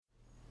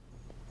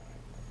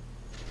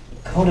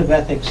code of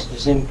ethics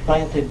is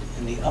implanted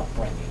in the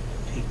upbringing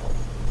of people.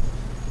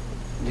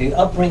 The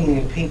upbringing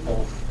of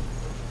people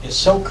is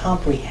so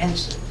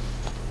comprehensive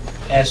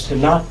as to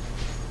not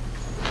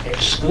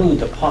exclude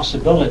the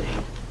possibility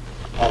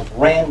of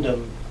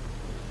random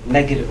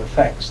negative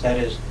effects, that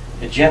is,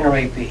 to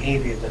generate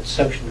behavior that's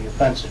socially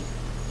offensive.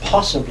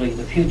 Possibly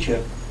the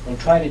future will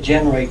try to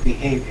generate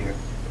behavior,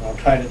 and I'll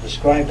try to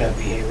describe that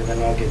behavior,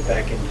 then I'll get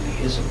back into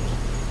the isms.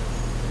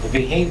 The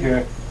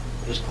behavior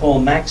is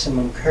called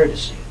maximum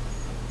courtesy.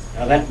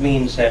 Now that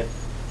means that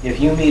if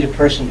you meet a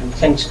person who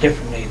thinks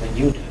differently than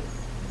you do,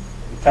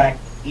 in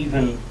fact,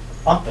 even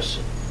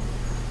opposite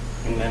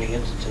in many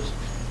instances,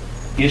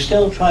 you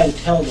still try to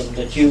tell them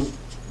that you,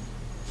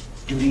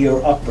 due to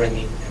your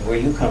upbringing and where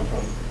you come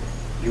from,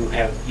 you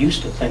have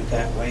used to think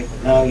that way,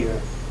 but now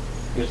you're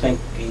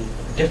thinking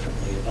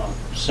differently about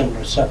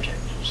similar subjects,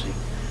 you see.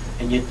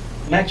 And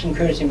maximum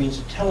courtesy means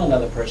to tell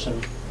another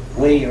person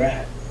where you're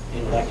at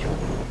intellectually.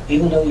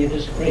 Even though you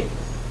disagree,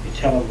 you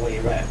tell them where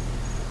you're at.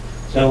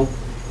 So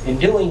in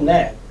doing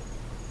that,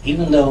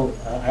 even though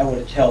I were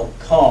to tell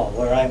Carl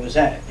where I was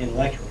at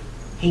intellectually,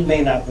 he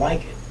may not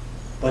like it,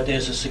 but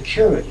there's a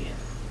security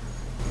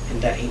in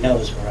that he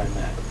knows where I'm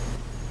at.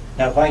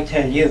 Now if I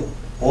tell you,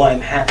 oh,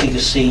 I'm happy to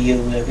see you,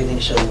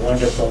 everything's so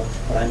wonderful,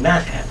 but I'm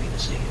not happy to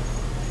see you.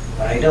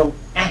 But I don't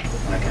act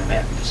like I'm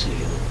happy to see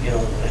you. You know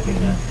what I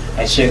mean?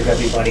 I serve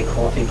everybody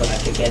coffee, but I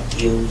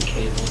forget you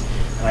occasionally.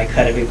 And I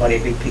cut everybody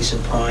a big piece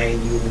of pie,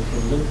 and you a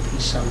little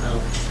piece somehow.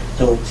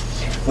 So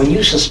when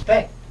you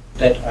suspect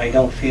that I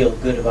don't feel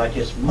good about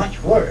you, it's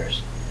much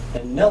worse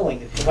than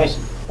knowing if I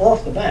say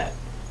off the bat,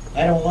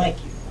 I don't like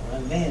you, or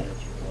I'm mad at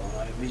you,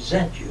 or I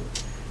resent you.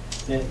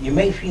 You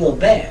may feel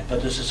bad,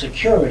 but there's a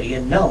security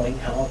in knowing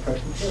how a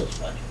person feels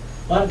about you.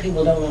 A lot of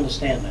people don't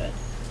understand that.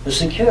 The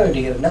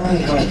security of knowing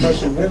how a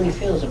person really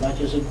feels about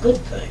you is a good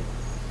thing.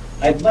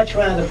 I'd much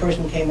rather the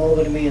person came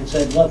over to me and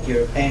said, look,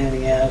 you're a pain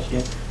in the ass,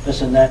 you're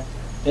this and that.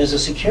 There's a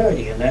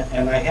security in that,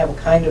 and I have a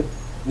kind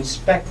of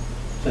respect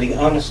for the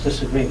honest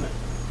disagreement.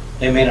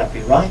 They may not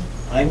be right,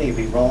 I may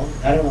be wrong,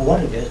 I don't know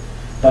what it is,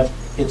 but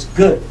it's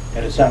good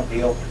that it's out in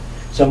the open.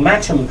 So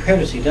maximum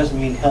courtesy doesn't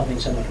mean helping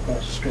someone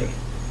across the street.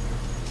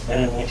 I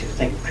don't want you to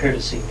think of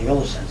courtesy in the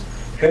old sense.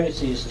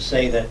 Courtesy is to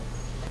say that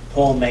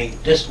Paul may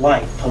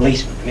dislike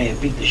policemen, he may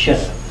have beat the shit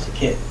out of him as a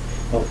kid.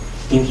 Well,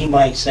 he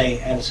might say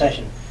at a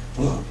session,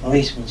 oh,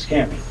 policemen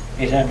scare me.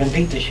 He said, I've been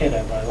beat the shit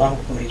out of by a lot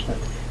of policemen,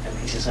 and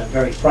he says, I'm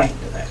very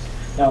frightened of that.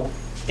 Now,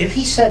 if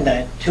he said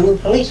that to a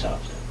police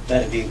officer,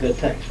 that'd be a good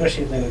thing,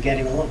 especially if they were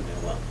getting along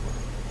real well.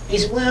 He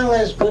said, well,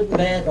 there's good and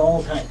bad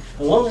all the time.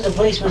 As long as the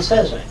policeman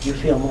says that, you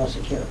feel more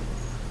secure.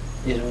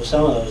 He said, well,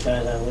 some of those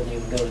guys I wouldn't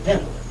even go to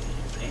dinner with.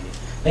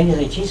 Then you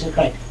say, Jesus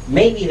Christ,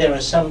 maybe there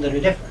are some that are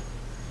different.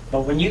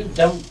 But when you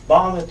don't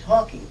bother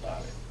talking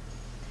about it,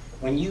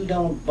 when you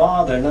don't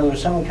bother, in other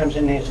words, someone comes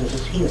in there and says,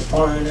 is he a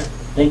foreigner?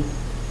 And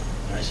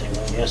I say,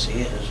 well, yes,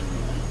 he is.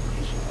 And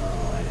he says,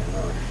 oh, I don't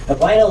know.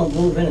 If I don't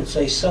move in and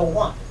say, so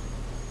what?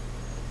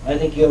 I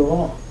think you're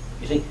wrong.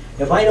 You see,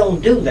 if I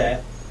don't do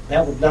that,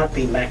 that would not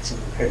be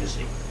maximum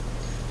courtesy.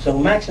 So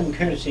maximum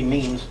courtesy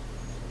means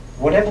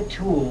whatever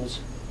tools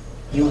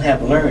you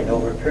have learned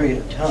over a period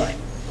of time,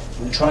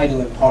 you try to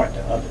impart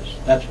to others.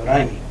 That's what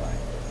I mean by it.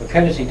 But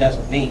courtesy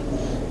doesn't mean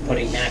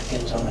putting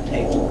napkins on the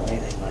table or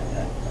anything like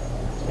that.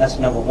 That's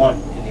number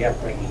one in the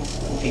upbringing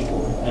of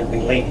people and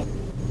relating.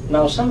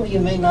 Now, some of you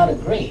may not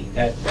agree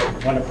that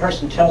when a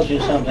person tells you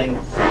something,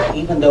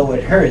 even though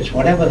it hurts,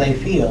 whatever they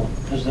feel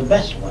is the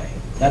best way.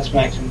 That's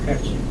maximum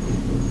courtesy.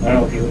 I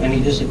don't know if you have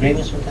any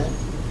disagreements with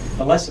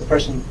that. Unless the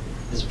person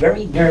is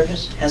very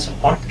nervous, has a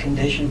heart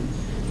condition,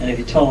 and if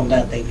you tell them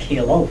that, they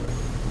keel over,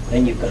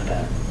 then you've got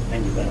to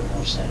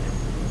offset it.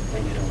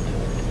 Then you don't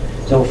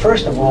do it. So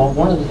first of all,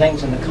 one of the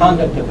things in the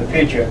conduct of the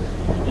future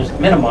is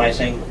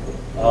minimizing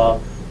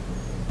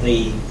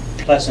the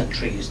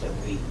pleasantries that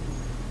we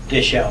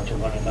dish out to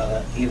one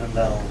another, even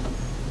though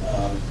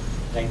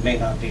they may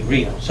not be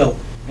real. So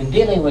in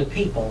dealing with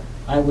people,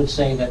 I would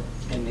say that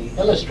in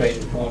the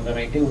illustrated form that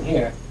I do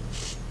here,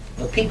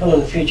 the people of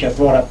the future are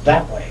brought up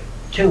that way.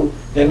 Two,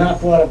 they're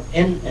not brought up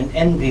in an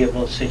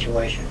enviable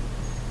situation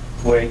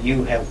where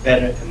you have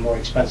better and more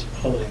expensive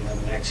clothing than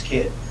the next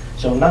kid.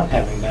 So not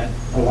having that,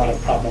 a lot of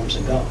problems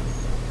are gone.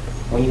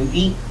 When you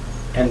eat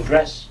and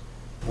dress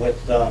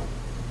with,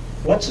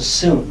 let's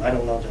assume, I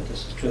don't know that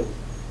this is true,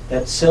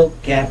 that silk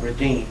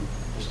gabardine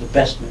is the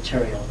best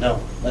material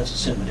known. Let's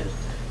assume it is.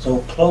 So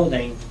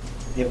clothing,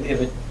 if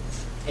it,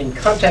 in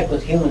contact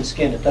with human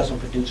skin, it doesn't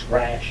produce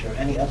rash or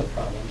any other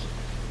problems,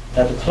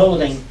 that the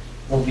clothing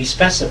will be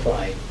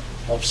specified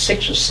of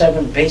 6 or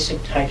 7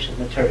 basic types of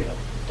material.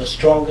 The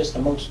strongest, the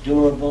most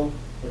durable,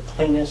 the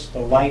cleanest, the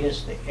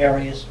lightest, the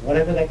airiest,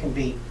 whatever that can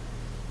be,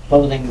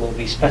 clothing will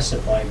be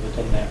specified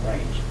within that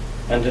range.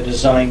 And the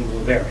design will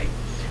vary.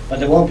 But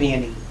there won't be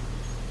any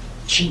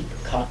cheap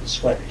cotton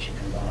sweaters you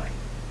can buy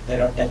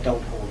that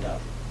don't hold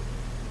up.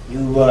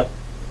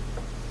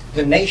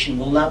 The nation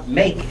will not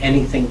make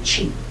anything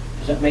cheap.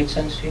 Does that make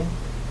sense to you?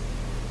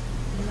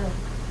 No.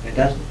 It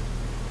doesn't?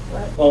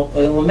 Right. Well,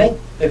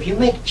 if you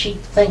make cheap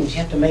things,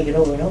 you have to make it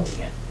over and over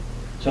again.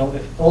 So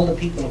if all the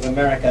people of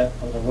America,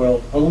 of the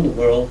world, own the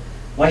world,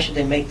 why should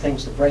they make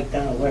things that break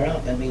down and wear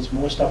out? That means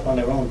more stuff on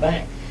their own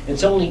back.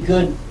 It's only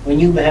good when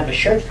you have a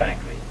shirt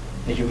factory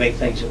that you make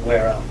things that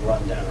wear out and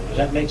run down. Does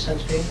that make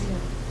sense to you?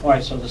 Yeah. All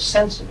right, so the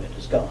sense of it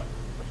is gone.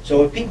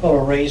 So if people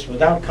are raised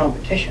without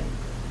competition,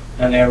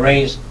 and they're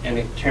raised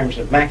in terms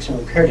of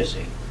maximum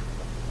courtesy,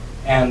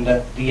 and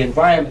the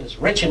environment is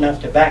rich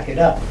enough to back it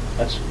up,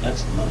 that's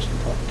the most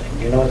important thing.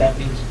 Do you know what that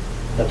means?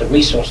 That the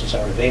resources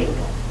are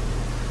available.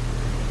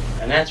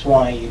 And that's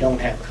why you don't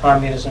have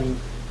communism,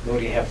 nor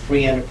do you have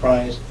free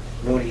enterprise,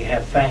 nor do you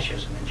have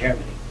fascism in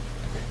Germany.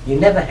 You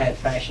never had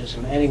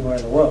fascism anywhere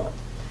in the world.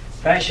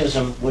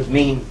 Fascism would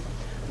mean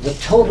the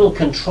total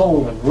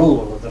control and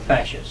rule of the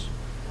fascists.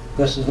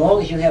 Because as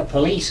long as you have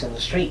police in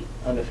the street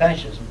under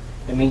fascism,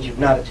 it means you've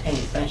not attained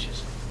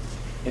fascism.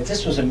 If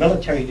this was a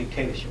military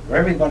dictatorship where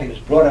everybody was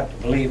brought up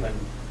to believe in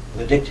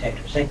the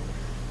dictators, they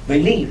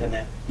believe in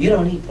that, you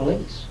don't need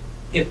police.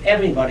 If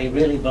everybody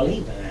really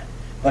believed in that.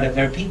 But if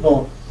there are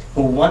people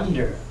who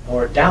wonder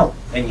or doubt,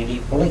 then you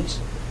need police.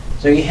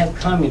 So you have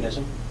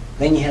communism,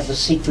 then you have the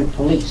secret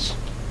police,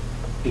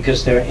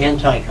 because they're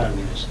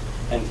anti-communists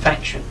and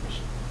factions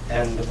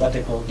and what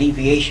they call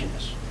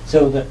deviationists.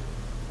 So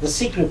the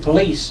secret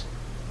police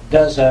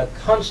does a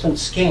constant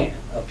scan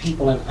of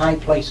people in high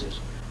places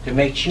to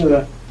make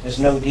sure there's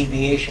no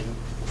deviation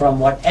from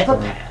whatever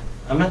path.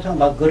 I'm not talking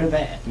about good or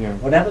bad. Yeah.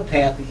 Whatever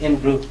path the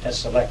in-group has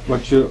selected.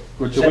 What you're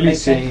really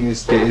saying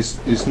is there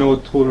is no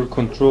total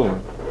control.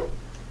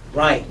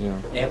 Right. Yeah.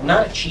 They have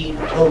not achieved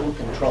total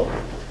control.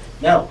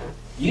 Now,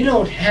 you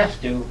don't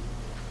have to,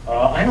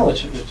 I know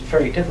it's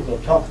very difficult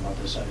to talk about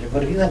this subject,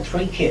 but if you had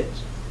 3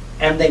 kids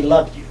and they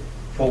loved you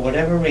for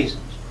whatever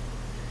reasons,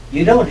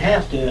 you don't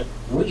have to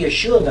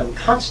reassure them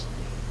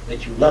constantly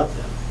that you love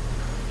them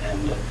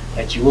and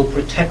that you will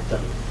protect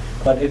them.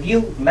 But if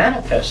you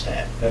manifest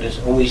that is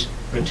always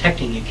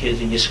protecting your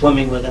kids and you're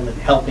swimming with them and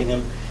helping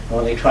them, and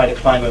when they try to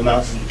climb a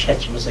mountain, you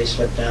catch them as they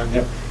slip down,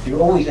 you're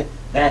always,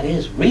 that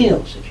is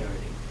real security.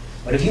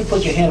 But if you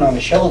put your hand on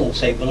the shoulder and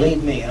say,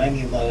 believe me, I'm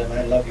your mother and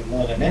I love you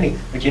more than any,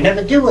 but you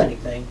never do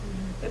anything,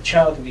 the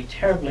child can be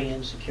terribly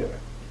insecure.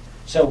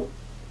 So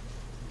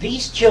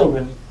these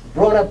children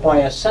brought up by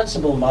a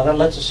sensible mother,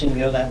 let's assume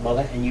you're that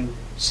mother, and you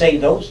say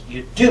those,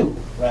 you do,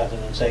 rather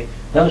than say,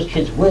 those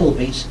kids will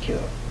be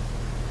secure.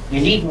 You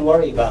needn't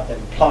worry about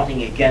them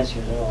plotting against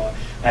you, or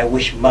I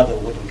wish mother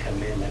wouldn't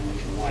come in and we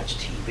can watch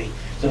TV.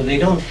 So they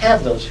don't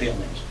have those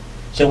feelings.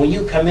 So when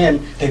you come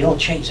in, they don't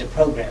change the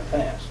program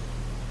fast.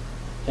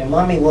 Say,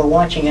 Mommy, we're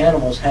watching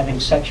animals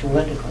having sexual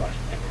intercourse.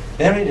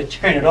 They're ready to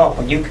turn it off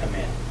when you come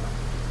in.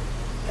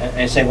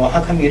 And say, well,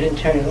 how come you didn't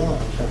turn it on?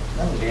 So,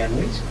 that would be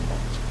unreasonable.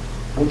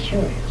 I'm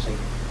curious.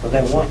 Well,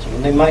 they're watching,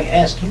 and they might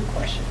ask you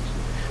questions.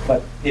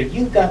 But if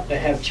you've got to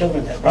have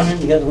children that run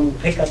in the other room,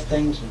 pick up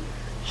things and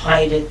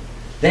hide it,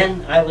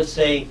 then I would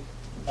say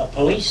a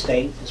police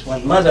state is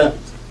when mother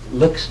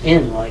looks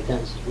in like that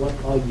and says,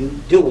 what are you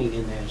doing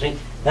in there? See,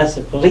 that's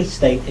the police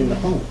state in the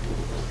home.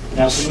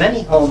 Now, so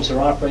many homes are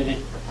operated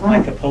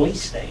like a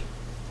police state,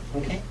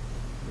 okay?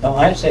 Now,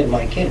 I say to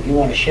my kid, if you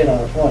want to shit on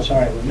the floor, it's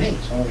all right with me,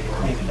 so you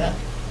clean it up.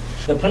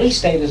 The police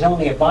state is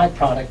only a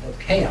byproduct of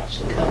chaos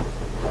to come.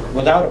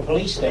 Without a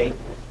police state,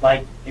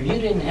 like if you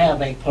didn't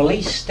have a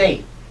police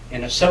state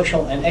in a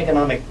social and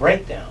economic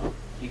breakdown,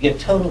 you get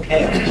total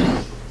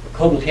chaos.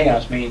 Total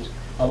chaos means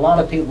a lot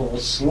of people will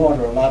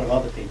slaughter a lot of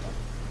other people.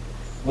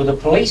 With a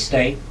police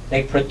state,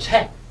 they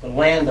protect the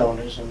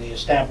landowners and the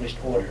established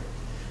order.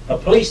 A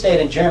police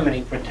state in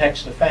Germany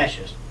protects the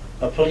fascists.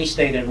 A police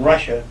state in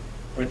Russia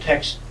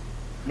protects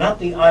not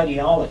the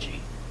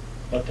ideology,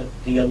 but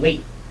the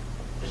elite.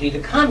 You see, the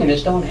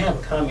communists don't have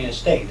a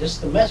communist state. This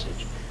is the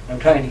message I'm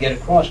trying to get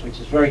across, which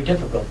is very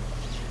difficult.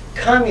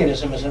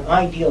 Communism as an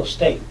ideal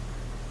state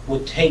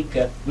would take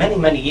many,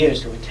 many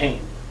years to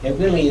attain. It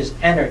really is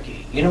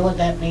anarchy. You know what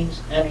that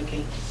means,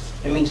 anarchy?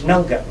 It means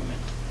no government.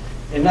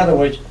 In other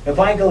words, if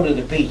I go to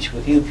the beach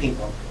with you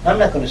people, I'm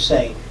not going to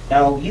say,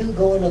 now you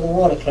go into the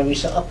water,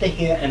 Clarissa, up to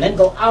here, and then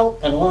go out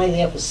and lie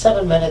there for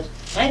 7 minutes.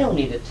 I don't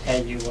need to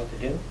tell you what to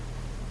do.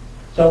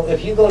 So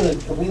if we go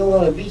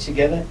to the beach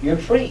together, you're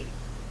free,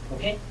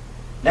 okay?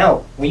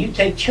 Now, when you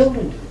take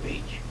children to the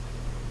beach,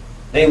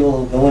 they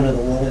will go into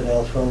the water,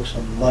 they'll throw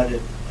some mud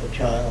at a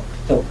child.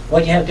 So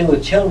what you have to do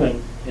with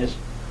children is,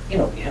 you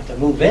have to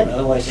move in,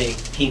 otherwise they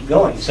keep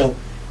going. So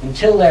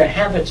until their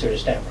habits are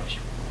established.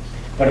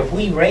 But if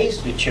we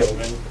raise the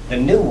children the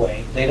new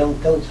way, they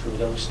don't go through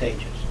those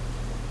stages.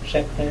 Is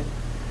that clear?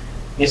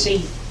 You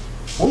see,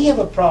 we have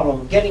a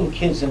problem getting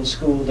kids in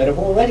school that have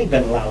already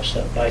been loused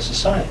up by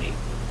society.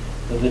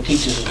 So the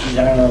teachers say,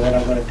 I don't know what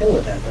I'm going to do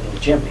with that little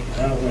Jimmy.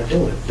 I don't know what I'm going to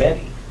do with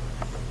Betty.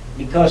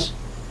 Because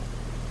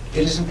it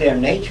isn't their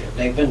nature.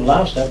 They've been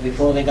loused up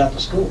before they got to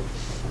school.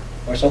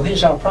 Or so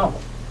here's our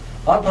problem.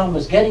 Our problem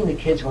is getting the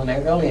kids when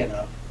they're early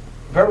enough,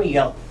 very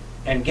young,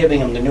 and giving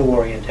them the new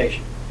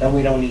orientation. Then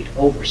we don't need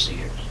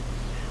overseers.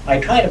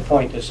 I try to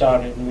point this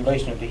out in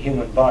relation to the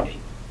human body.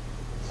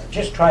 I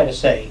just try to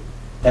say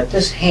that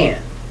this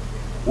hand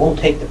won't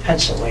take the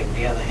pencil away with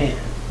the other hand.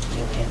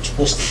 The other hand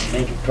twist it and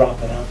make it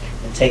drop it out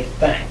and take it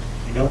back,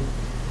 you know?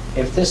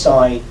 If this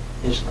eye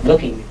is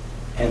looking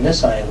and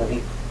this eye is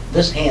looking,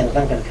 this hand is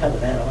not going to cover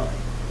that eye.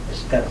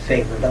 It's got a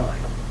favorite eye.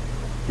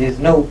 There's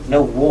no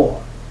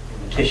war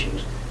in the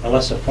tissues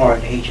unless a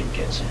foreign agent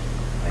gets in,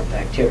 like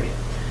bacteria.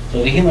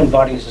 So the human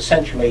body is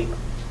essentially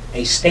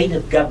a state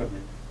of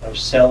government of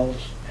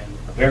cells and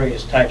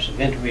various types of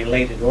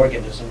interrelated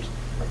organisms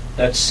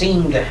that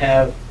seem to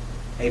have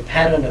a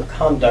pattern of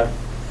conduct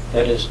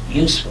that is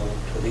useful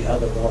to the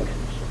other organs,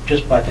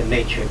 just by the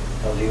nature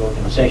of the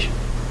organization.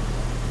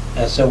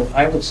 And so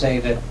I would say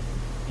that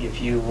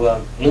if you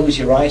lose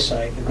your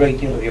eyesight, a great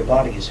deal of your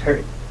body is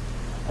hurt.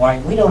 Why?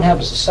 We don't have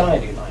a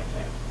society like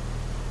that.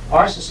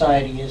 Our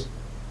society is,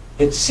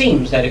 it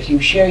seems that if you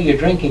share your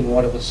drinking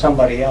water with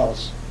somebody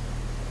else,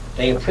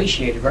 they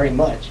appreciate it very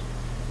much.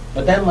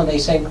 But then when they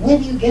say, where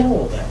do you get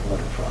all that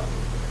water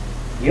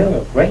from?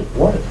 You're a great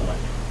water collector.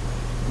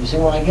 You say,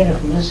 well, I get it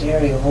from this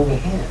area over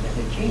here. And they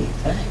say, gee,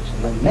 thanks.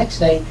 And then the next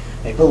day,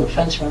 they build a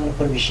fence around it,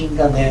 put a machine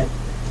gun there,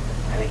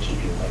 and they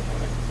keep you away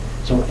from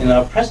it. So in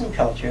our present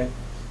culture,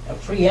 a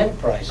free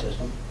enterprise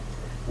system,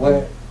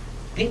 where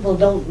people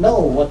don't know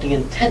what the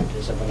intent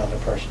is of another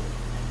person.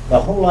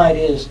 The whole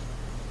idea is,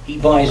 he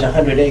buys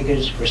 100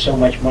 acres for so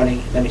much money,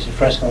 and then he says,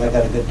 Fresco, I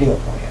got a good deal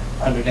for you.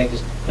 100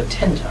 acres for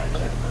 10 times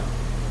that amount.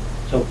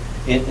 So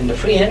in the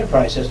free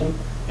enterprise system,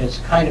 it's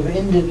kind of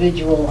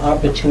individual,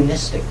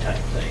 opportunistic type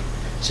thing.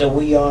 So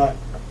we are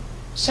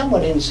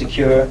somewhat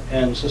insecure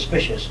and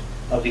suspicious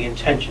of the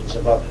intentions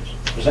of others.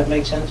 Does that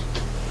make sense?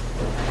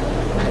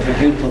 If a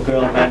beautiful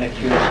girl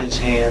manicures his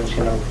hands,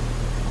 you know,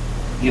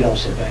 you don't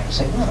sit back and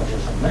say, well,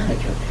 there's a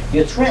manicure.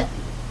 You're threatened.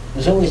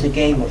 There's always the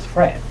game of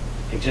threat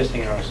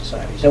existing in our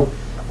society. So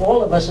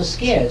all of us are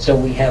scared. So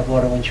we have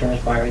auto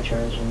insurance, fire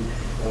insurance, and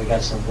we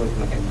got some wood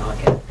we can knock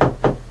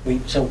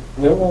it. So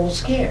we're all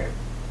scared.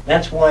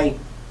 That's why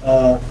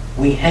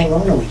we hang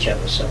on to each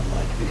other so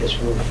much, because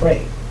we're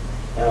afraid.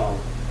 Now,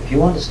 if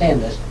you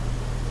understand this,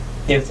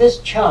 if this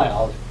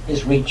child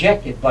is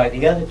rejected by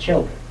the other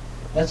children,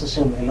 let's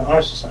assume in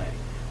our society,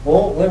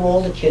 we're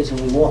all the kids and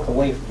we walk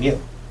away from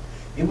you.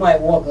 You might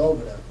walk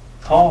over to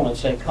Carl and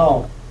say,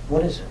 Carl,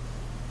 what is it?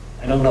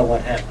 I don't know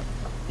what happened.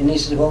 And he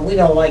says, well, we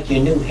don't like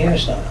your new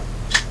hairstyle.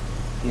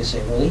 You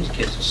say, well, these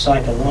kids are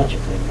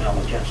psychologically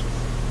maladjusted.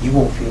 You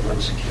won't feel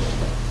insecure.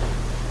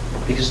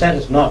 Because that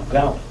is not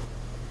valid.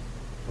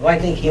 If I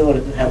think he ought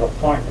to have a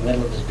part in the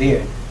middle of his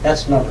beard,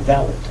 that's not a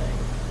valid thing.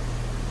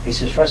 He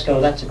says, Fresco,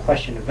 that's a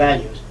question of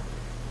values.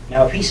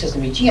 Now, if he says to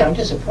me, gee, I'm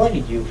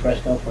disappointed you,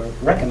 Fresco, for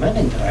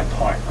recommending that I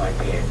part my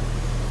beard,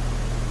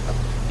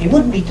 he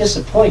wouldn't be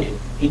disappointed.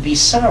 He'd be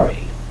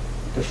sorry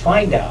to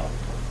find out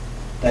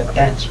that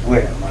that's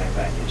where my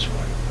values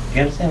were.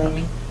 You understand what I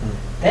mean?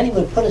 Then he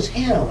would put his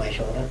hand on my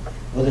shoulder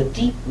with a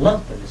deep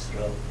lump in his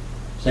throat,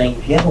 saying,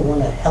 if you ever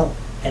want to help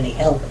any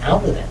help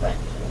out of that value,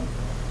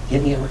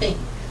 give me a ring.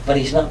 But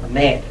he's not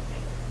mad at me.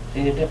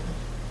 See the difference?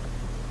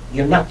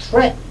 You're not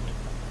threatened.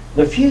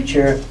 The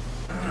future,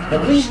 the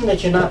reason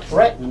that you're not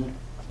threatened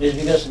is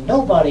because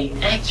nobody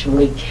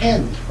actually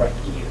can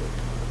threaten you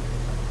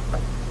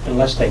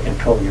unless they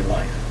control your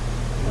life.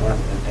 You know,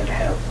 that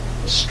have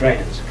the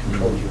strands that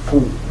control your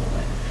food and all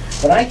that.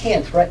 But I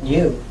can't threaten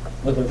you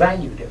with a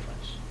value difference.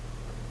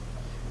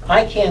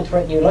 I can't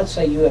threaten you. Let's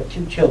say you have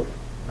 2 children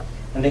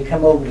and they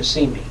come over to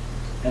see me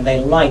and they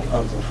like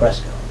Uncle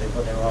Fresco. They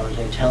put their arms,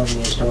 they tell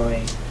me a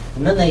story,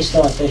 and then they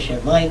start this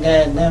shit. My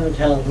dad never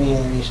tells me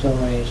any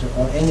stories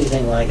or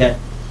anything like that.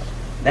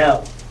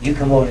 Now, you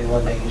come over to me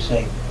one day and you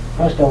say,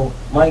 Fresco,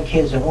 my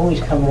kids are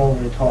always coming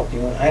over to talk to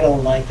you, and I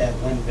don't like that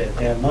one bit.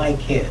 They're my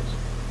kids.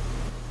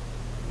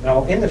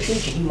 Now, in the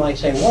future, he might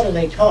say, what do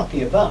they talk to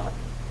you about?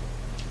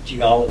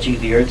 Geology,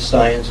 the earth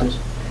sciences.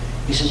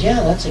 He says,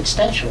 yeah, that's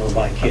extension of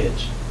my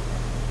kids.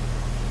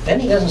 Then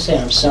he doesn't say,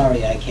 I'm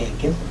sorry I can't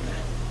give them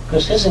that.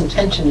 Because his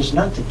intention is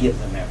not to give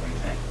them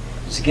everything.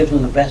 It's to give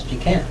them the best you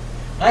can.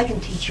 I can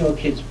teach your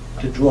kids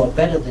to draw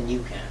better than you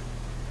can.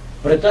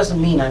 But it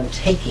doesn't mean I'm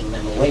taking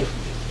them away from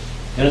you.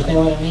 You understand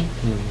what I mean?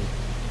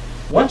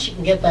 Mm-hmm. Once you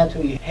can get that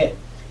through your head,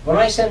 when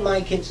I send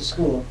my kids to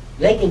school,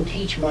 they can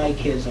teach my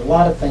kids a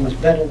lot of things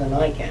better than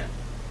I can.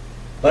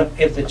 But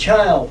if the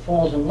child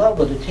falls in love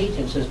with the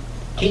teacher and says,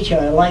 teacher,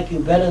 I like you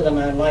better than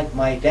I like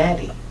my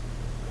daddy,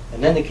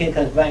 and then the kid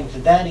comes back and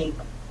says, Daddy,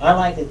 I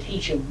like the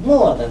teacher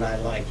more than I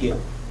like you.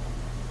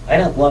 I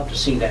don't go up to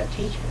see that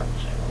teacher and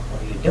say, well,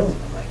 what are you doing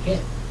with my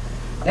kid?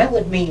 That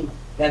would mean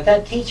that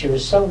that teacher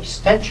is so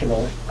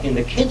extensional in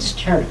the kid's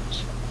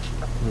terms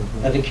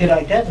that the kid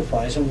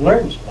identifies and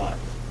learns a lot.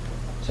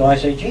 So I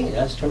say, gee,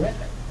 that's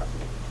terrific.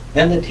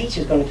 Then the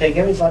teacher's going to take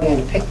everybody on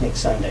a picnic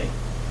Sunday.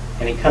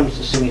 And he comes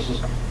to see me and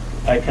says,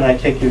 can I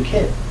take your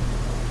kid?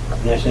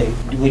 And I say,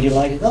 would you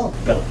like to go,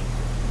 Billy?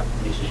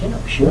 And he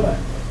says, sure.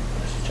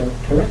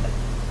 That's terrific.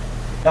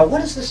 Now,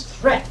 what is this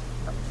threat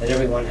that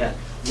everyone has?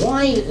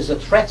 Why is the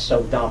threat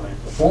so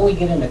dominant? Before we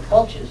get into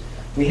cultures,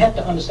 we have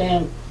to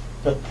understand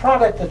the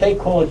product that they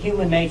call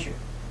human nature.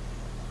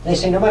 They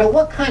say no matter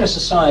what kind of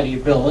society you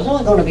build, there's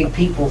only going to be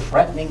people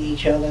threatening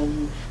each other,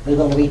 and there's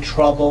going to be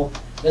trouble.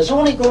 There's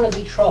only going to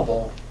be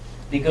trouble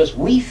because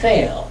we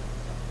fail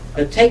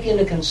to take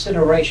into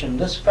consideration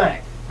this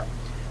fact.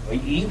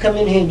 When you come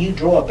in here and you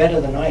draw better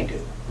than I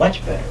do,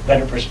 much better,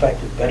 better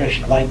perspective,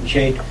 better light and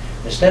shade,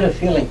 instead of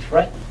feeling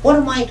threatened. What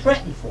am I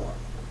threatened for?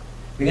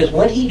 Because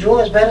when he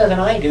draws better than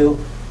I do,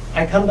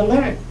 I come to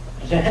learn.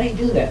 I say, how do you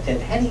do that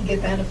then? How do you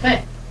get that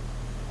effect?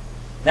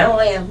 Now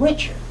I am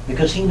richer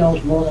because he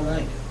knows more than I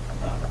do.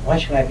 Why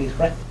should I be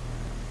threatened?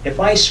 If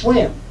I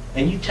swim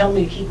and you tell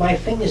me to keep my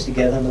fingers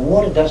together and the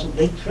water doesn't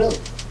leak through,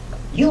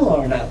 you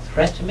are not a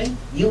threat to me.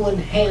 You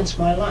enhance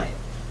my life.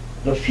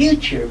 The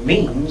future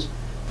means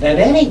that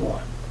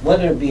anyone,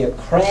 whether it be a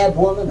crab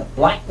woman, a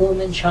black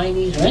woman,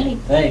 Chinese, or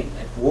anything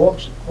that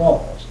walks and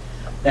crawls,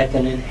 that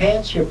can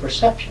enhance your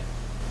perception,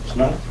 is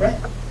not a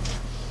threat.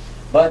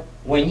 But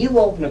when you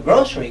open a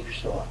grocery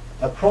store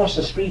across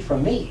the street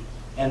from me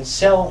and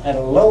sell at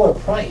a lower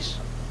price,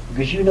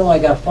 because you know I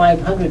got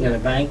 500 in the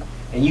bank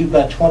and you've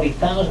got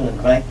 20,000 in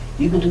the bank,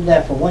 you can do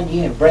that for 1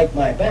 year and break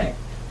my bank.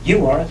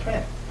 You are a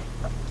threat.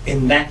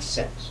 In that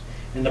sense,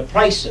 in the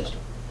price system.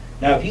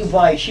 Now, if you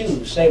buy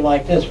shoes, say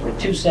like this, for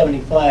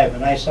 $2.75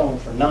 and I sell them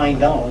for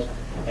 $9,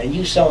 and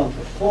you sell them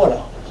for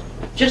 $4,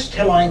 just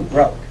till I'm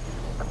broke.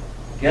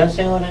 Do you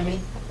understand what I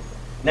mean?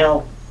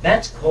 Now,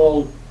 that's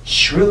called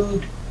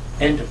shrewd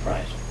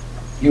enterprising.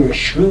 You're a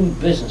shrewd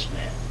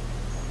businessman.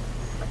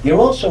 You're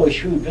also a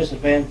shrewd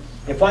businessman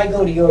if I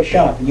go to your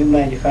shop and you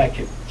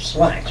manufacture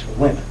slacks for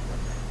women,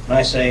 and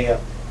I say,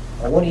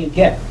 well, what do you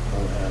get for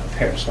a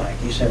pair of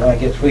slacks? You say, well, I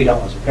get $3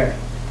 a pair,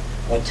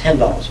 or $10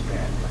 a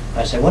pair.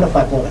 I say, what if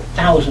I bought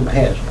 1,000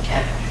 pairs with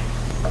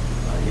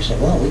cash? You say,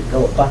 well, we could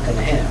go $1.50.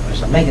 I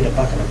said, make it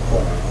 $1.25 or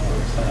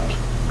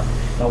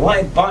 1,000. Now,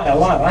 why buy a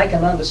lot? I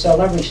can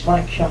undersell every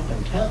slack shop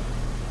in town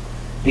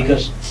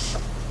because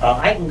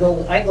I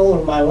go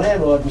to my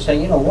landlord and say,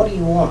 you know, what do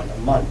you want a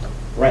month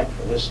rent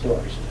for this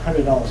store? He says,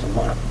 $100 a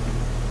month.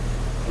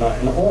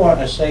 Or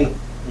I say,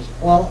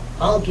 well,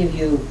 I'll give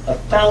you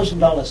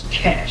 $1,000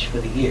 cash for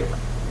the year.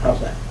 How's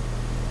that?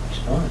 He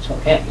says, oh, it's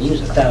okay. I can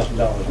use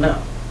 $1,000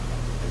 now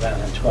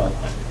rather than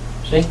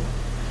 $1,200. See?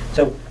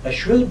 So a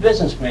shrewd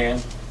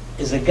businessman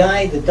is a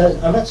guy that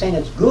does, I'm not saying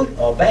it's good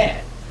or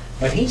bad,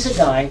 but he's a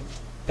guy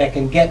that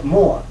can get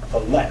more for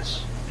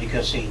less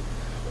because he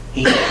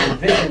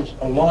envisions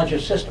a larger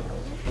system.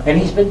 And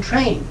he's been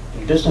trained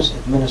in business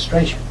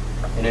administration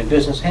and in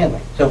business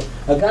handling. So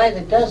a guy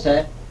that does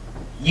that,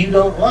 you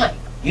don't like.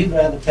 You'd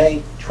rather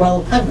pay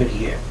 $1,200 a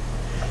year.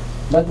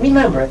 But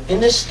remember,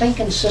 in this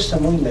stinking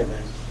system we live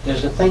in,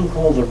 there's a thing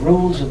called the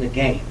rules of the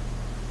game.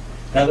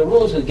 Now the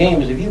rules of the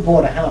game is if you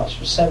bought a house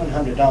for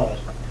 $700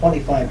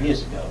 25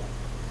 years ago,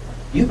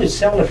 you could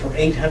sell it for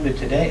 $800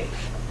 today.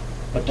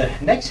 But the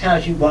next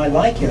house you buy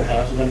like your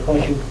house is going to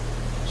cost you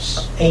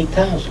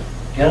 $8,000. Do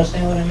you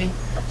understand what I mean?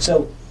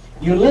 So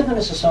you live in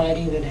a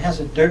society that has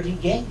a dirty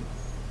game.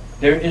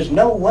 There is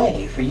no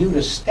way for you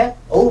to step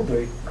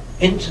over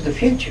into the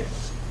future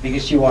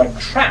because you are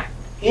trapped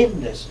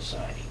in this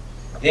society.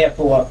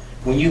 Therefore,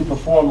 when you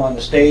perform on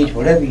the stage,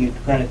 whatever you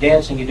kind of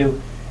dancing you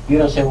do, you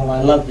don't say, well,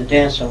 I love to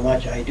dance so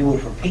much, I do it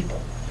for people.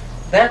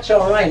 That's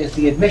all right if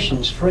the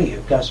admission's free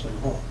at Gusman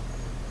Hall.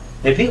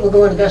 If people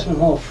go to Gusman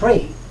Hall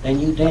free, then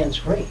you dance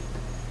free.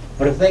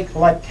 But if they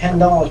collect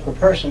 $10 per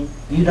person,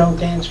 you don't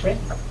dance free.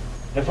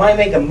 If I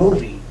make a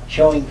movie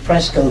showing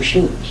fresco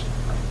shoes,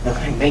 and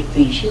I make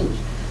these shoes,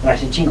 and I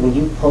said, gee, when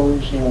you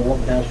pose,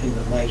 walking down the street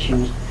with my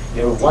shoes,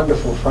 you're a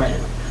wonderful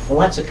friend. Well,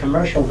 that's a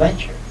commercial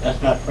venture.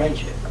 That's not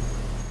friendship.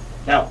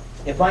 Now,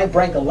 if I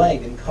break a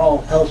leg and Carl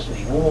helps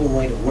me all the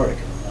way to work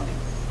in the morning,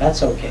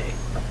 that's okay.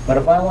 But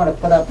if I want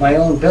to put up my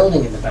own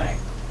building in the back,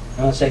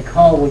 and I say,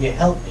 Carl, will you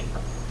help me?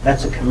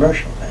 That's a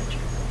commercial venture.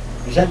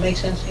 Does that make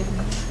sense to you?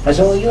 I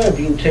say, well, you're a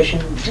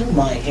beautician, do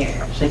my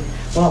hair. See,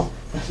 well,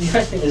 the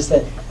other thing is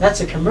that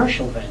that's a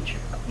commercial venture,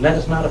 and that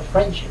is not a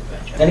friendship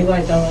venture.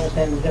 Anybody don't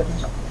understand the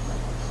difference?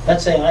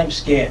 Let's say I'm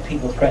scared,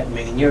 people threaten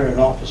me, and you're an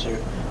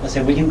officer. I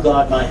say, will you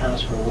guard my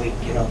house for a week,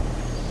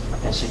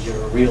 I said,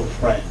 you're a real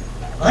friend.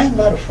 I'm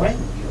not a friend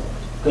of yours,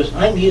 because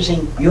I'm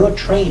using your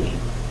training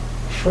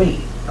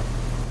free.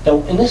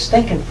 So in this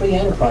thinking free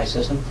enterprise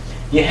system,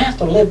 you have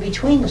to live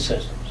between the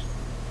systems.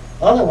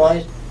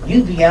 Otherwise,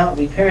 you'd be out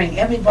repairing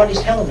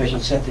everybody's television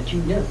set that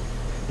you knew.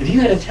 If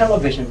you had a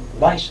television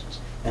license,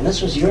 and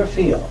this was your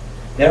field,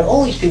 there are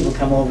always people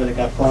come over that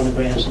got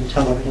phonographs and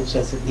television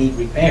sets that need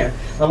repair,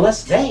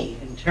 unless they,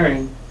 in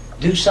turn,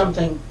 do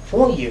something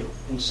for you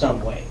in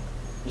some way.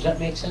 Does that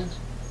make sense?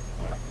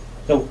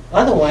 So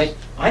otherwise,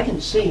 I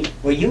can see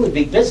where you would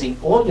be busy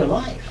all your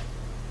life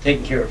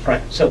taking care of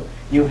friends. So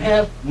you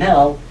have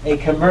now a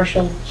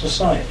commercial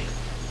society.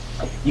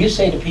 You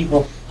say to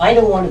people, I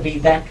don't want to be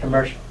that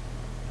commercial.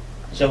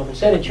 So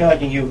instead of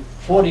charging you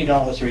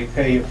 $40 to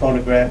repair your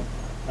phonograph,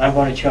 I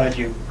want to charge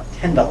you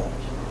 $10.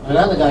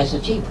 Another guy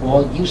said, gee,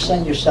 Paul, you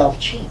sell yourself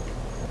cheap.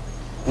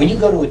 When you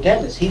go to a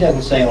dentist, he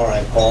doesn't say, all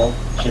right, Paul,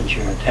 since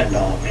you're a $10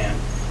 man,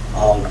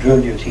 I'll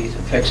drill your teeth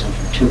and fix them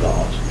for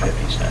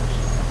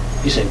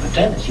 $2.50. You say, but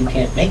dentist, you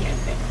can't make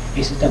anything.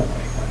 He says, don't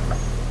worry about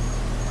it.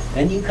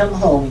 Then you come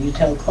home and you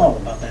tell Carl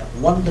about that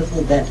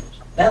wonderful dentist.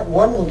 That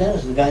wonderful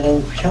dentist, the guy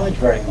doesn't charge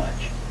very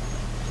much.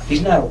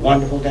 He's not a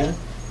wonderful dentist.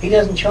 He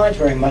doesn't charge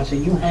very much, so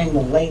you hang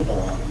the label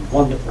on him,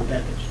 wonderful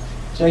dentist.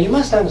 So you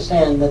must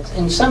understand that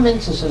in some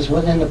instances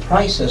within the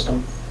price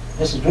system,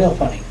 this is real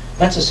funny.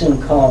 Let's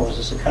assume Carl was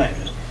a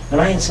psychiatrist, and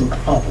I had some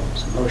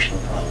problems, emotional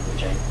problems,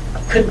 which I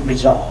couldn't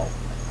resolve.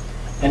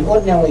 And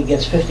ordinarily he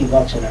gets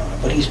 $50 an hour,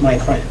 but he's my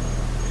friend.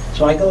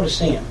 So I go to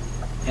see him,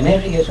 and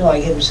after he gets I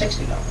give him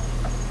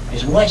 $60. He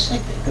says, why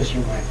 60? Because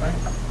you're my friend.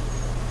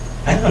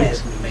 I don't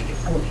ask him to make it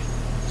 40.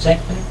 Is that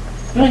clear?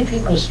 Really,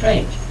 people are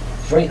strange.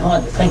 It's very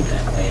hard to think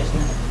that way, isn't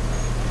it?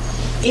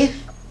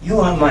 If you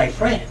are my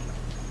friend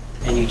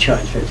and you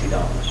charge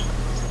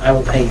 $50, I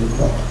will pay you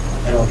more.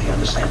 I don't know if you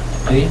understand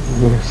that, do you?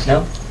 Yes.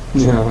 No?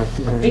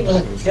 Yeah.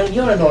 People,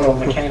 you're an auto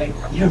mechanic.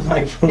 You're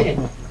my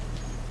friend.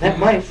 That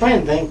my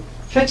friend thing,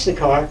 fix the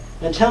car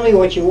and tell me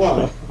what you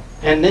want,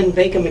 and then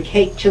bake him a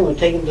cake too and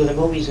take him to the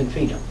movies and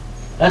feed him.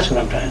 That's what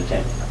I'm trying to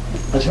tell you.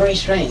 It's very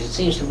strange. It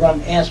seems to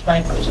run ass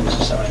backwards in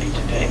society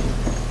today.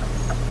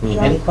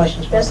 John, Any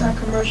questions? That's not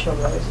commercial,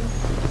 though, is it?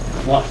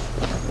 What?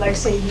 Like,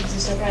 say he's a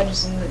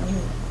psychiatrist and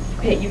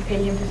you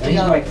pay him $50. He's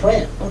my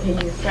friend. Okay,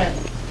 you're a friend.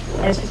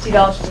 And it's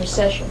 $50 for a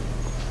session.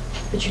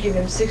 But you give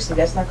him $60,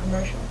 that's not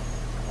commercial.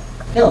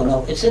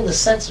 No, it's in the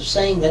sense of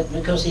saying that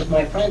because he's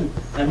my friend,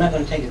 I'm not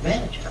going to take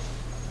advantage of him.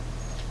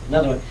 In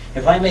other words,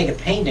 if I make a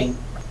painting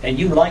and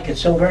you like it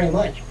so very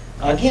much,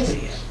 I'll give it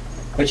to you.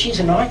 But she's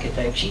an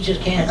architect. She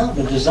just can't help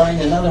but design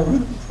another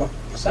room for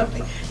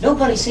something.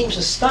 Nobody seems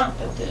to stop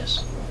at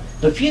this.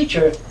 The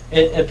future,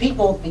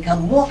 people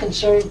become more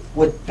concerned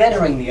with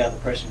bettering the other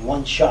person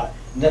one shot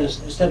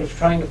instead of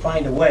trying to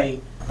find a way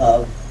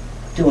of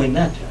doing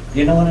that to them. Do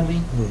you know what I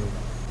mean?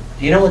 Mm-hmm.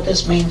 Do you know what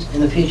this means?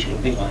 In the future,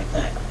 it'll be like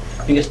that.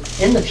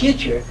 Because in the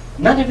future,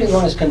 not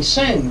everyone is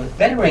concerned with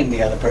bettering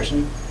the other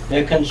person.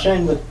 They're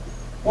concerned with,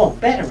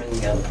 bettering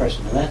the other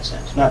person in that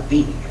sense, not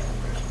beating the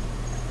other person.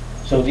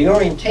 So the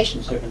orientation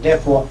is different.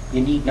 Therefore,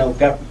 you need no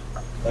government.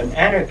 An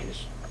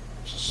anarchist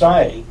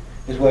society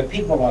is where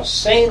people are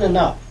sane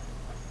enough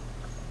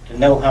to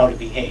know how to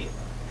behave.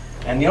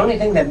 And the only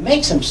thing that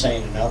makes them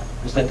sane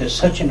enough is that there's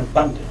such an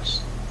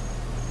abundance.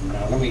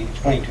 Now, let me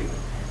explain to you.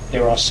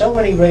 There are so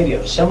many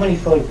radios, so many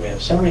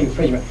photographs, so many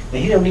refrigerators, that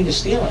he don't need to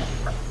steal anything.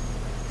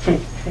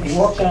 He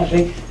walks down the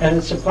street, and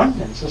it's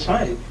abundant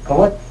society. But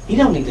what? He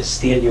don't need to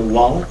steal your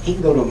wallet. He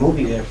can go to a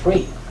movie, they're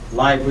free.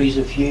 Libraries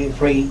are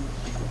free,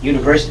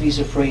 universities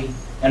are free,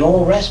 and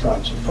all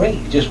restaurants are free.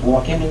 You just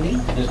walk in and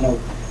eat. There's no.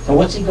 So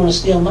what's he going to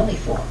steal money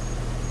for?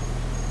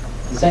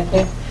 Is that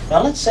clear?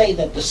 Now let's say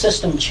that the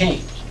system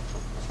changed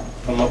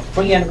from a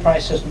free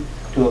enterprise system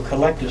to a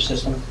collective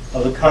system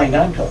of the kind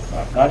I'm talking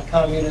about, not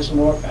communism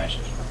or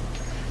fascism.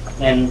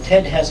 And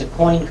Ted has a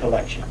coin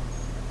collection,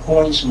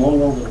 coins from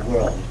all over the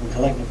world. He's been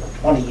collecting for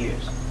 20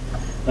 years.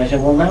 And I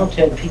said, well, now,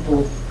 Ted,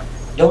 people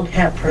don't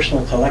have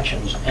personal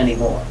collections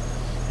anymore.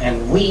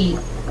 And we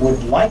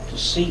would like to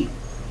see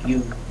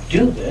you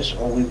do this,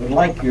 or we would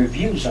like your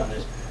views on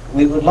this.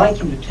 We would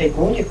like you to take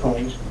all your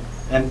coins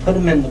and put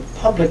them in the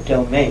public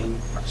domain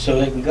so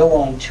they can go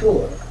on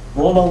tour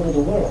all over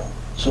the world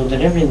so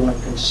that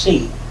everyone can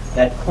see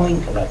that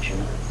coin collection.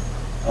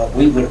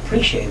 We would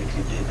appreciate if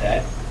you did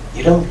that.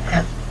 You don't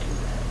have to do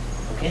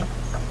that, okay?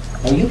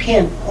 Now, you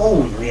can't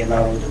own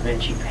Leonardo da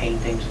Vinci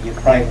paintings in your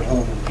private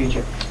home in the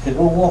future, because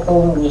we'll walk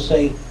over and we'll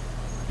say,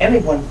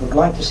 everyone would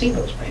like to see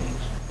those paintings.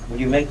 Will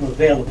you make them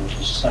available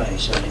to society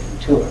so they can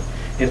tour?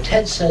 If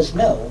Ted says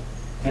no,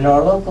 in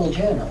our local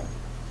journal,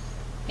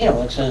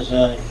 it says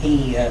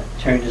he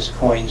turned his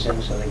coins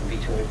in so they can be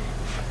toured.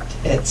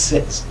 Ted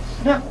says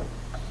no.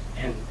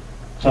 And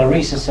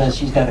Clarissa says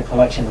she's got a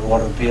collection of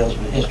automobiles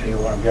with history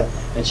of automobiles,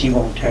 and she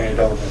won't turn it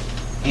over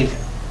either.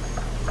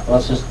 Well,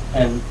 it's just,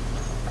 and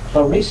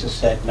Clarissa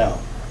said no.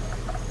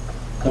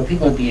 So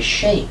people would be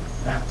ashamed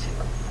not to.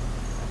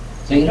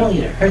 So you don't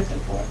need to hurt them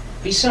for it.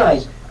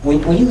 Besides, when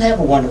you have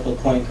a wonderful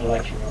coin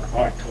collection or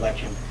art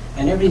collection,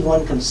 and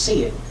everyone can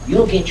see it,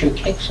 you'll get your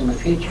kicks in the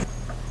future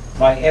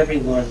by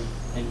everyone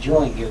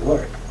enjoying your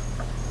work.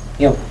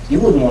 You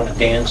wouldn't want to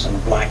dance on a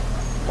black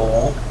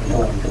ball where no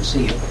one can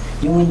see you.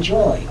 You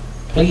enjoy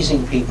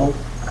pleasing people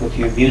with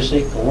your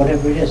music or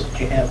whatever it is that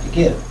you have to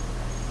give.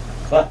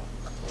 But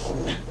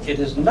it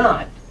is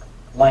not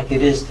like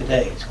it is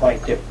today. It's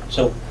quite different.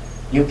 So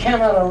you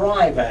cannot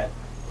arrive at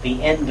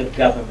the end of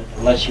government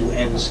unless you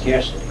end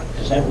scarcity.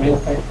 Is that real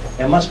fair?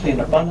 There must be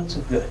an abundance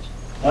of goods.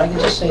 Now, I can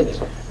just say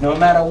this. No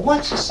matter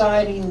what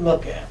society you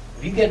look at,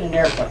 if you get an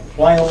airplane,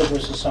 fly over a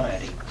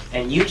society,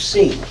 and you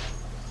see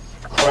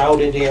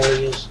crowded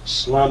areas,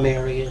 slum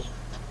areas,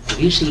 if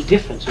you see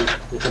differences,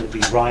 there's going to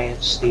be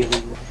riots,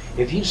 stealing.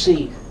 If you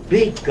see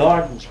big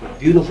gardens with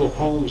beautiful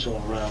homes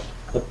all around,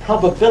 the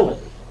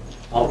probability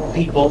of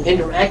people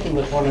interacting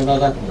with one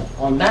another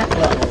on that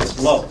level is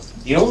low.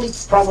 The only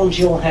problems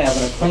you'll have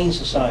in a plain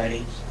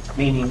society,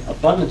 meaning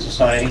abundant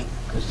society,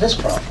 is this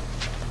problem,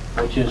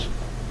 which is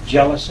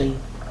jealousy,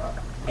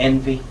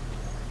 envy,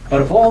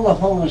 But if all the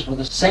homes were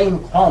the same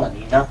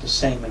quality, not the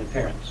same in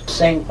appearance,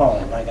 same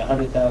quality, like a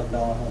 $100,000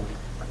 home,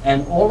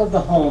 and all of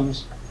the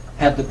homes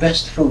had the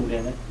best food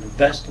in it, the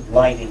best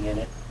lighting in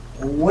it,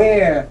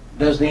 where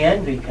does the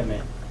envy come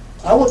in?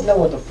 I wouldn't know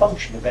what the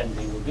function of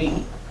envy would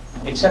be,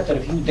 except that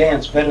if you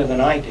dance better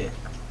than I did,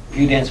 if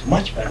you dance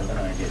much better than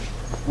I did,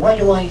 why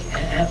do I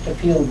have to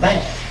feel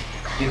bad?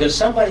 Because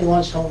somebody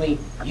once told me,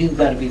 you've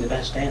got to be the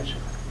best dancer,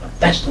 the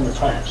best in the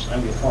class.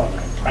 I'm your father,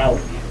 I'm proud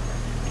of you.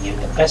 And you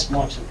have the best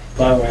marks.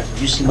 By the way,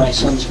 did you see my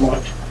son's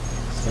marks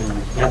in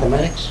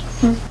mathematics?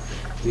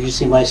 Did you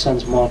see my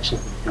son's marks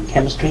in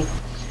chemistry?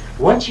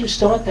 Once you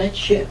start that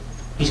shit,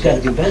 he's got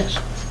to do best.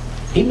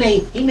 He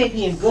may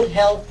be in good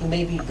health, he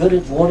may be good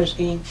at water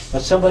skiing,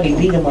 but somebody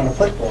beat him on a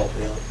football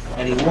field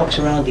and he walks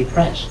around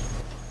depressed.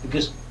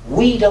 Because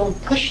we don't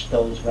push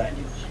those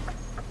values.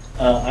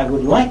 I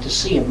would like to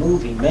see a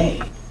movie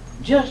made,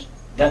 just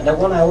that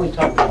one I always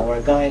talk about, where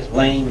a guy is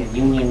laying in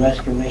Union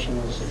Rescue Mission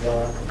with a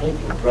cigar,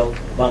 completely broke,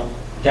 bum,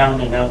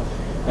 down and out,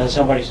 and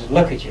somebody says,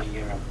 look at you,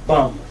 you're a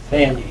bum, a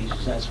failure. He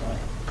says, that's right.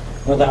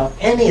 Without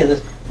any of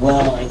this,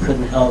 well, I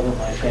couldn't help it,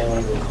 my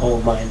family were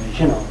coal miners,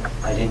 you know,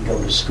 I didn't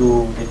go to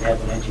school, didn't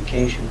have an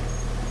education,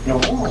 you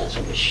know, all that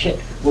sort of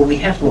shit. Well, we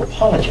have to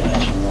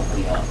apologize for what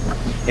we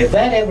are. If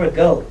that ever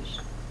goes,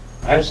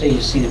 I would say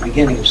you see the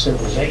beginning of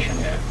civilization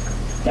there.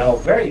 Now,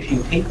 very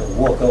few people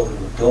walk over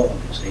to a dog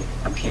and say,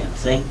 you can't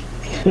think,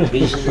 you can't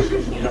reason,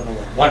 you don't know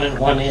what 1 and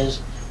 1 is.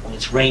 When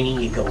it's raining,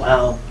 you go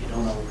out, you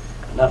don't know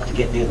enough to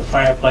get near the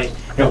fireplace.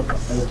 You know,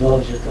 and the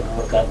dog's just going to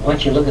look up.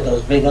 Once you look at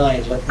those big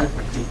eyes, like,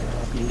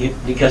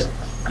 because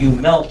you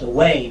melt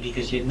away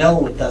because you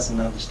know it doesn't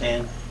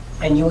understand,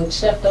 and you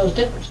accept those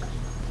differences.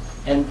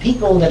 And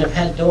people that have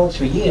had dogs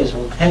for years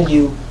will tell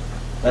you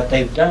that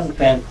they've done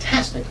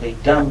fantastically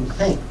dumb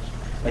things.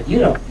 But you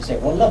don't. You say,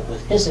 well, look,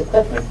 with his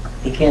equipment,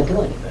 he can't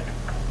do any better.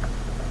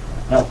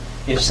 Now,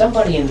 if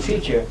somebody in the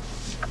future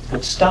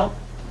could stop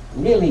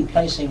really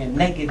placing a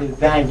negative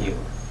value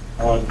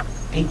on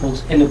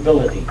people's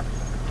inability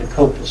to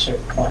cope with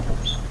certain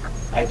problems,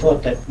 I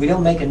thought that we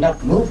don't make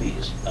enough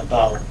movies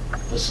about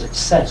the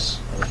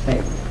success of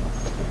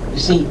family. You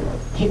see,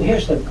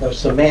 here's the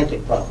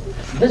semantic problem.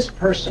 This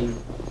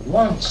person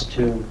wants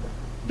to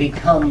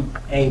become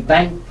a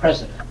bank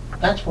president.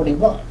 That's what he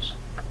wants.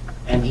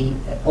 And he,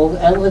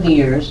 over the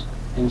years,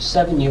 in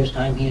 7 years'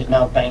 time, he is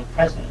now bank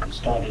president. He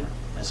started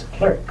as a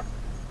clerk.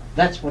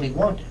 That's what he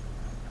wanted.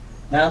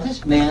 Now,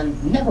 this man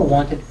never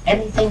wanted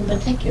anything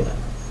particular.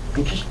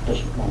 He just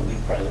doesn't want to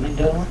be president,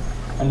 does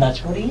he? And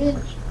that's what he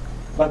is.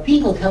 But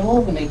people come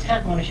over and they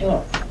tap on his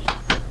shoulder.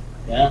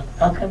 Yeah?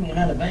 How come you're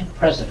not a bank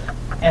president?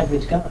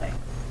 Average guy.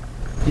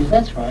 He says,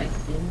 that's right.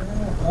 You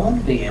don't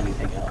want to be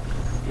anything else.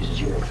 He says,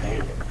 you're a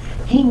failure.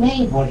 He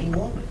made what he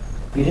wanted.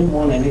 He didn't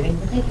want anything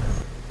particular.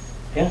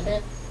 You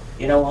understand?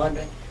 You know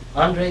Andre?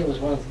 Andre was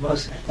one of the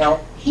most... Now,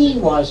 he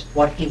was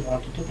what he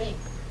wanted to be.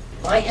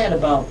 I had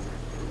about,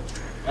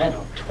 I don't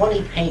know,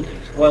 20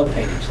 paintings, oil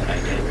paintings that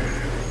I did.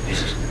 He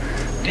says,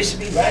 this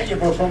would be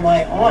valuable for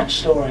my art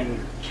store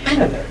in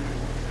Canada.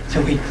 So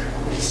we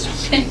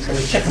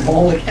took them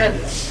all to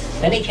Canada.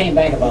 Then he came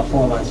back about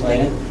 4 months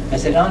later. I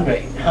said,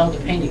 Andre, how'd the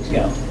paintings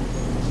go?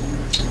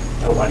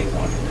 Nobody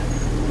wanted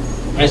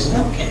them. I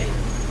said, okay.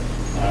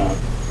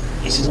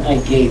 He says, I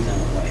gave them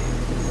away.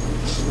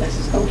 I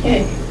says,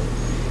 okay.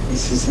 He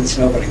says, since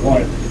nobody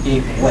wanted them, he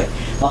gave them away.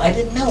 Well, I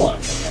didn't know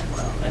Andre that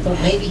well. I thought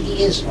maybe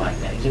he is like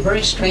that. He's a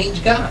very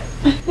strange guy.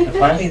 And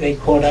finally they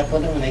caught up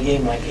with him and they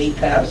gave him like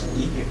 8,000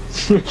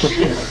 years.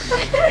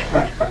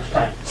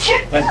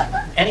 But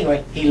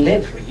anyway, he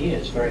lived for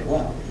years very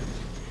well.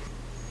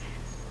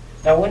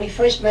 Now when he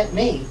first met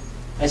me,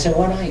 I said,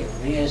 what are you?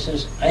 And he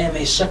says, I am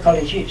a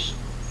psychologist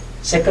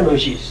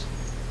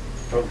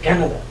from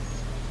Canada,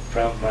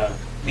 from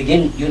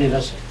McGill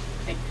University.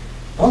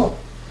 Oh.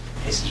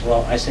 He says,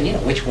 well, I said, you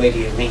know, which way do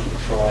you lean,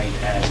 Freud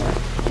has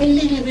a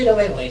little bit of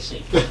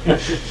LAC.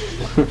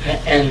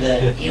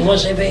 And he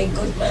was a very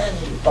good man,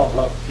 blah,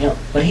 blah, you know.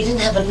 But he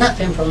didn't have enough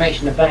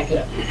information to back it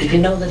up. Did you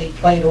know that he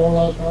played all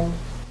those roles?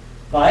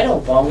 Well, I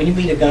don't, Bob. When you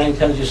meet a guy who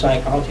tells you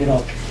psychology,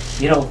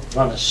 you don't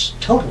run a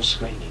total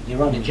screening. You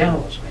run a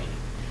general screening.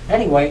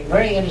 Anyway,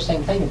 very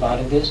interesting thing about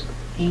it is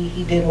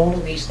he did all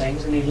of these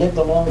things and he lived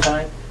a long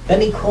time. Then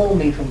he called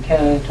me from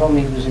Canada and told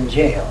me he was in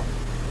jail.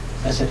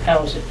 I said,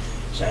 how is it?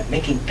 So I'm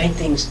making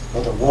paintings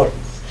for the warden.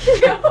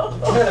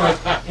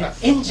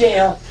 In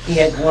jail, he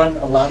had won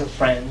a lot of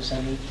friends,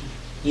 and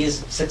he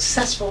is a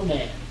successful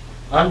man.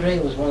 Andre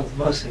was one of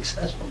the most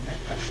successful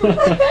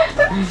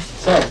men.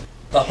 So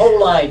the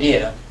whole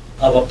idea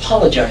of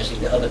apologizing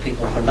to other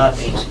people for not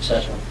being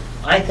successful,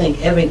 I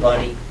think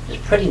everybody is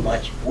pretty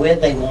much where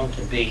they want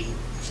to be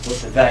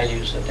with the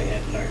values that they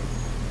have learned.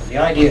 And the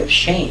idea of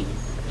shame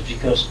is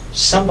because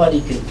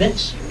somebody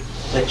convinced you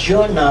that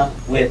you're not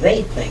where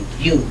they think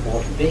you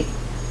ought to be.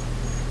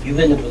 You've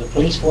been with the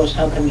police force,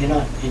 how come you're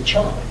not in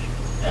charge?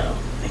 Now,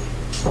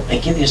 they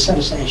give you a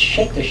sentence and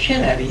shake the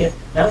shit out of you,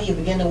 now you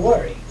begin to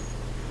worry.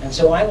 And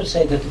so I would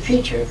say that the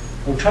future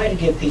will try to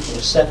give people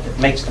a set that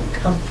makes them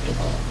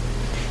comfortable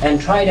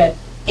and try to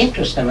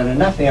interest them in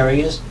enough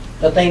areas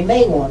that they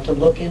may want to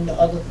look into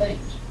other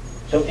things.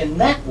 So in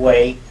that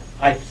way,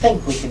 I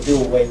think we can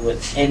do away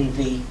with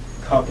envy,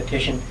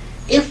 competition,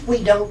 if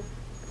we don't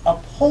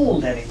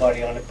uphold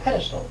anybody on a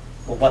pedestal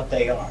for what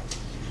they are.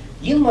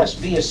 You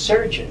must be a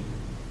surgeon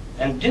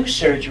and do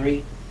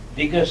surgery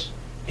because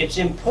it's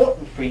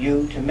important for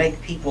you to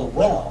make people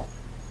well,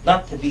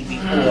 not to be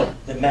before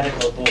the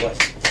medical board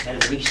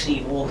and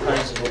receive all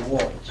kinds of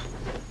awards.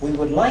 We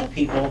would like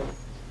people,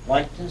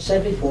 like I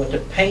said before, to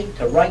paint,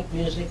 to write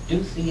music,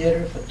 do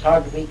theater,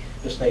 photography,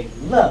 because they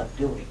love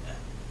doing that.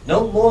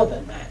 No more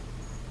than that.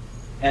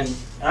 And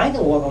I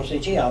can walk up and say,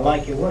 gee, I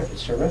like your work,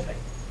 it's terrific.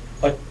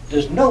 But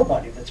there's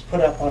nobody that's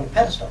put up on a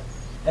pedestal.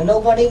 And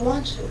nobody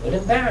wants to. It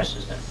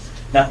embarrasses them.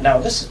 Now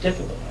this is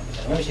difficult.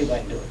 Let me see if I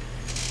can do it.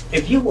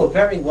 If you were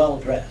very well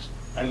dressed,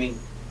 I mean,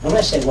 when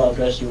I say well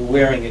dressed, you were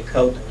wearing a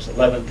coat that was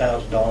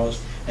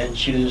 $11,000 and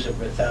shoes that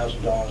were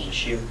 $1,000 a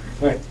shoe,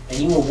 and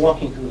you were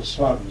walking through the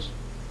slums,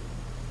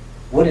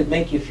 would it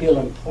make you feel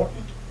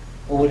important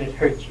or would it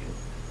hurt you?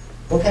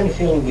 What kind of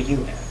feeling would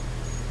you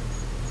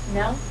have?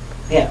 No?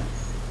 Yeah.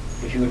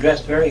 If you were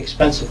dressed very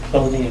expensive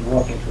clothing and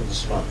walking through the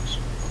slums.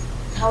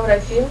 How would I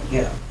feel?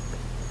 Yeah.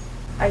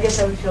 I guess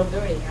I would feel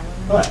dirty. I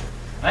don't know. Right.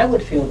 I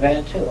would feel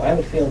bad too. I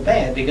would feel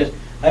bad because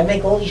I'd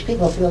make all these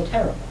people feel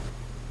terrible.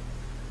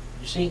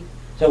 You see?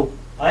 So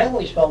I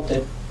always felt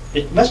that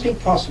it must be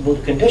possible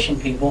to condition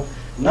people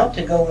not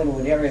to go into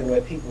an area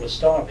where people are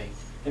starving.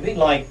 It'd be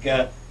like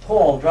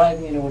Paul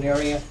driving into an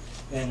area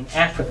in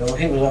Africa where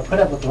he was going to put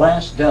up a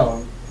glass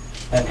dome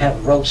and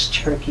have roast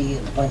turkey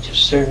and a bunch of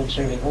servants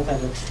serving all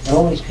kinds of, and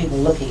all these people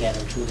looking at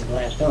him through the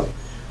glass dome.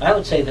 I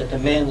would say that the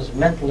man is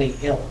mentally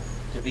ill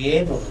to be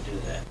able to do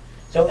that.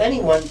 So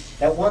anyone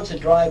that wants to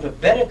drive a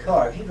better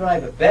car, if you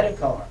drive a better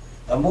car,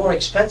 a more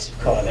expensive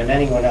car than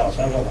anyone else,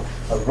 I'm talking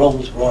about a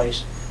Rolls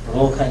Royce or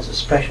all kinds of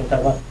special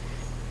stuff,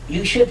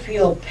 you should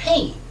feel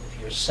pain if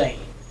you're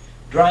sane.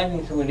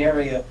 Driving through an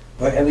area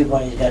where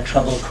everybody's got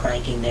trouble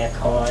cranking their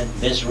car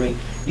and misery,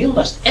 you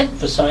must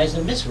emphasize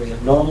the misery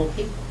of normal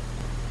people.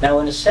 Now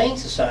in a sane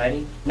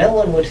society, no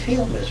one would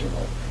feel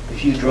miserable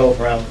if you drove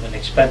around with an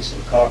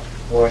expensive car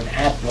or an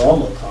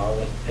abnormal car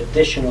with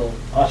additional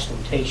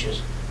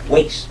ostentatious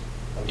waste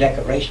of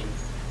decoration.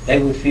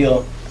 They would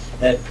feel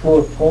that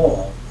poor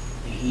Paul,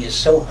 he is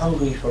so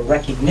hungry for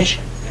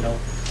recognition, you know,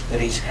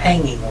 that he's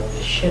hanging all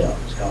this shit on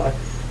his car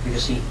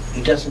because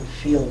he doesn't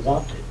feel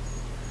wanted.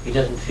 He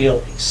doesn't feel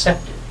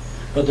accepted.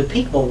 But the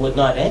people would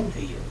not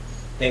envy you.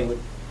 They would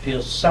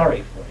feel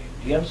sorry for you.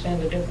 Do you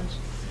understand the difference?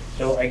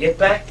 So I get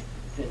back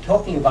to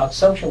talking about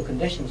social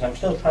conditions. I'm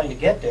still trying to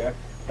get there,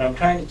 but I'm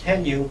trying to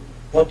tell you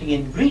what the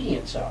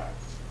ingredients are.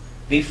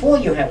 Before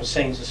you have a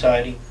sane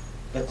society,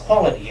 the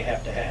quality you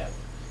have to have.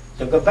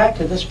 So go back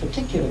to this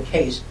particular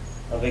case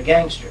of a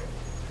gangster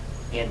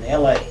in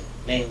L.A.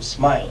 named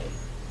Smiley.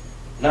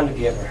 None of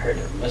you ever heard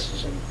of him. This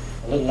is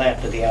a little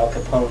after the Al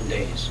Capone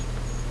days.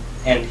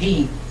 And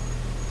he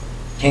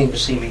came to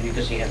see me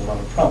because he had a lot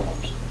of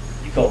problems.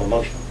 He called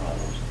emotional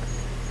problems.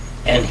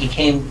 And he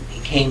came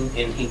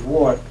and he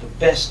wore the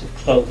best of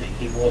clothing.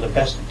 He wore the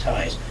best of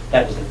ties.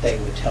 That is that they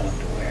would tell him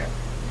to wear.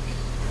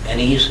 And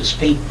he used to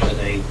speak with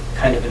a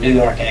kind of a New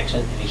York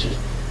accent, and he says,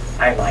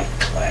 I like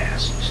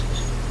class, he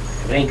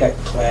says. If it ain't got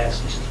class,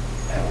 he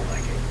says, I don't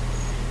like it.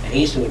 And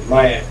he used to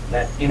admire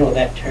that, you know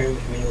that term,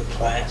 familiar with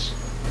class?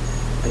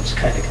 It's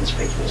kind of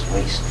conspicuous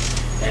waste.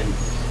 And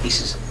he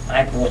says,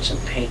 I bought some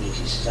paintings.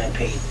 He says, I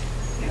paid,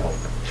 you know,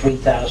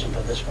 $3,000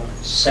 for this one,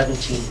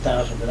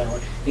 $17,000 for that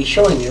one. He's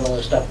showing me all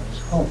this stuff in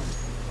his home.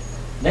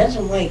 And that's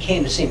the way he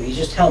came to see me. He's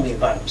just telling me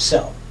about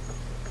himself.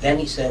 Then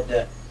he said,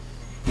 let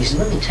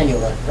me tell you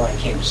why I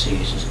came to see you.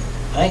 He says,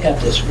 I got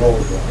this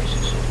Rolls Royce.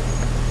 He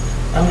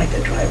said, I like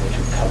to drive it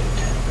through Colored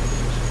Town.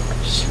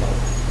 Slow.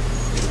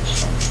 Real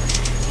slow.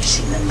 You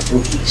see them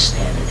boogies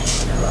standing there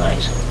with their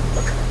eyes open,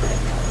 looking at that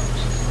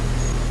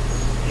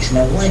car. He said,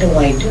 now why do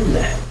I do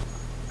that?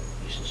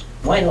 He says,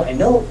 why do I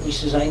know? He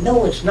says, I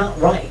know it's not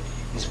right.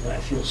 He said, but I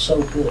feel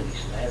so good. He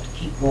says, I have to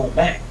keep going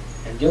back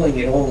and doing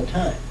it all the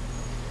time.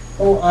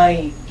 Well,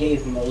 I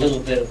gave him a little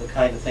bit of the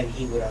kind of thing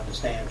he would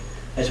understand.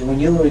 I said, when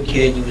you were a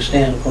kid, you would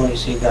stand in the corner, you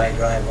see a guy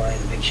drive by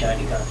in a big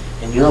shiny car,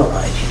 and your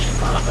eyes used to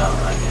pop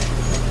out like that.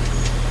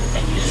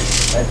 And you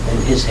said,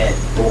 in his head,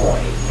 boy,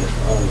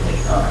 if only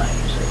I.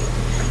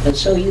 See? And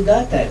so you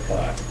got that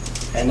car,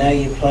 and now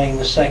you're playing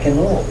the second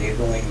role. You're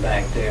going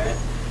back there,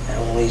 and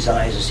all these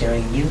eyes are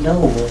staring. You know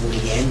all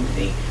the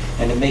envy,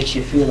 and it makes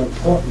you feel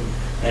important.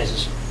 And I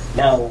says,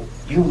 now,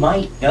 you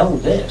might know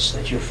this,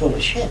 that you're full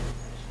of shit.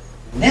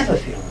 Never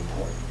feel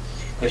important,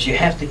 because you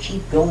have to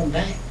keep going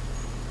back.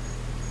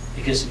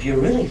 Because if you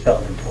really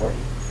felt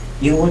important,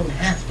 you wouldn't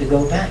have to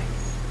go back.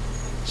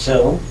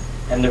 So,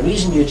 and the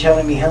reason you're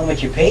telling me how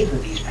much you paid for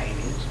these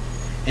paintings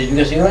is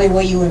because the only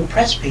way you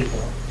impress people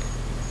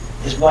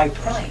is by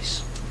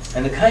price.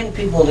 And the kind of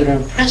people that are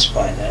impressed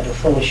by that are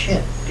full of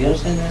shit. Do you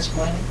understand that,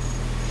 Smiley?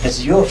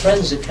 It's your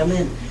friends that come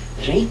in.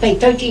 They say, he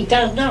paid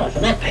 $13,000 for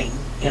that painting.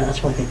 You know,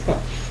 that's what they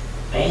thought.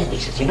 Man, he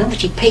says, you know how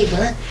much he paid for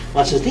that?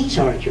 Well, I says, these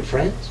aren't your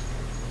friends.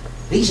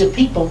 These are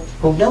people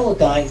who know a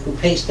guy who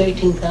pays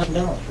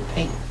 $13,000 for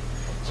painting.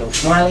 So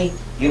Smiley,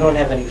 you don't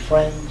have any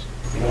friends,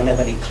 you don't have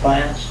any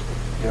class,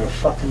 you're a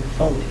fucking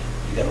phony.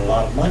 You got a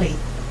lot of money,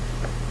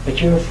 but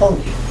you're a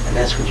phony, and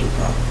that's what your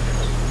problem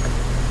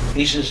is.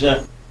 He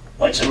says,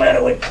 what's the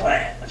matter with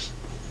class?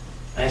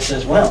 I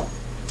says,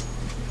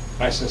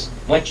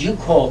 what you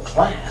call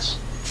class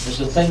is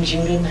the things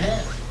you didn't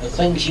have, the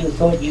things you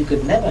thought you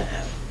could never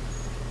have.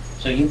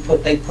 So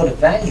they put a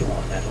value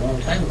on that a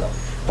long time ago,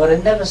 but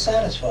it never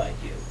satisfied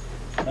you.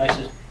 And I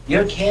says,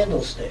 your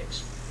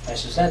candlesticks. I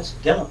says, that's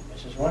dumb. I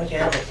says, why don't you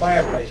have a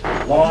fireplace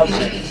with logs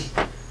in it?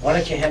 Why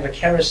don't you have a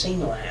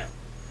kerosene lamp?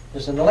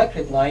 Because an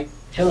electric light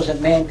shows that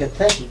man could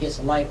think. He gets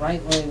the light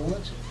right where he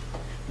wants it.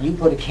 When you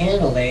put a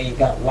candle there, you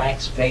got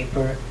wax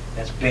vapor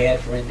that's bad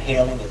for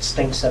inhaling. It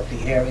stinks up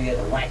the area.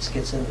 The wax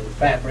gets into the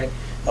fabric.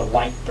 The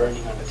light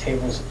burning on the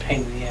table is a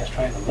pain in the ass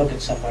trying to look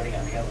at somebody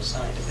on the other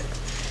side of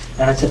it.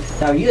 And I said,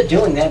 now you're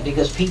doing that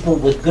because people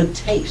with good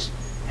taste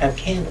have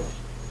candles.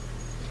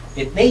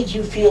 It made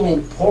you feel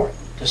important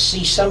to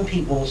see some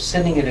people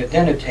sitting at a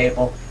dinner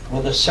table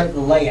with a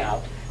certain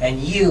layout, and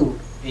you,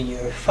 in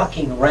your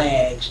fucking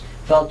rags,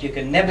 felt you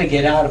could never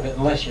get out of it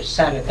unless you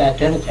sat at that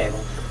dinner table,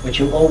 but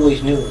you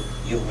always knew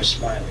you were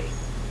Smiley,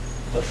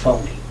 the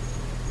phony.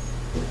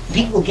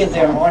 People give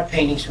their art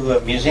paintings to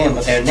a museum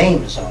with their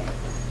names on it.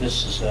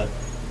 This is the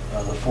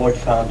Ford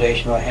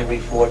Foundation, or Henry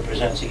Ford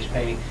presents these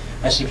paintings.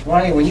 I say,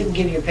 Smiley, when you can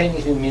give your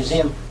paintings to a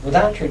museum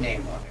without your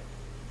name on it,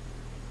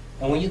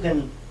 and when you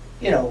can,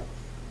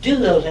 do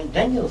those, and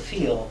then you'll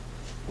feel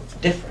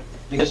different.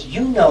 Because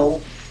you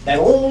know that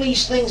all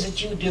these things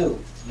that you do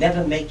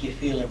never make you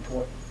feel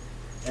important.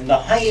 And the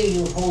higher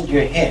you hold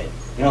your head,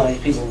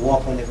 these people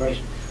walk when they're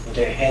with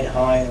their head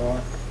high and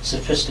all,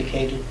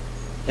 sophisticated,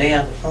 they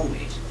are the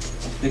phonies.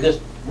 Because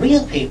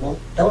real people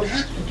don't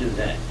have to do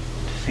that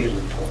to feel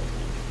important.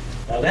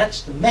 Now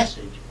that's the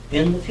message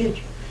in the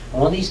future.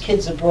 And when these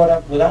kids are brought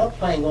up without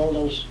playing all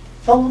those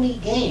phony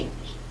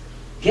games,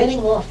 getting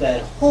off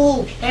that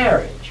whole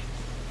carriage,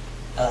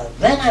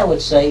 then I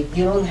would say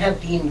you don't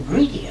have the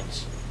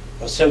ingredients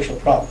of social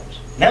problems.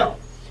 Now,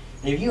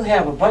 if you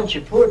have a bunch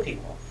of poor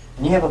people,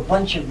 and you have a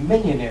bunch of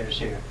millionaires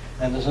here,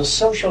 and there's a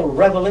social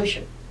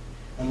revolution,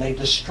 and they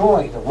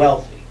destroy the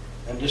wealthy,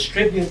 and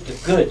distribute the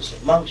goods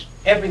amongst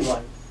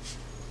everyone,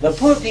 the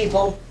poor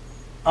people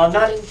are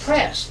not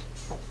impressed.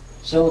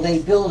 So they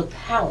build a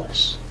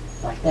palace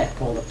like that,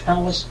 called the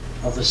Palace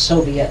of the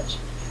Soviets,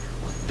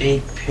 with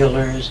big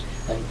pillars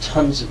and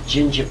tons of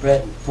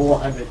gingerbread and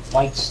 400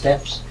 white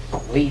steps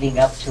leading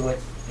up to it.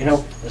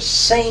 The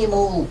same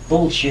old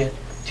bullshit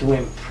to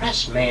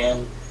impress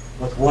man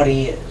with what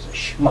he is, a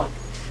schmuck.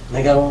 And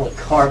they got all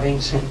the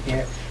carvings in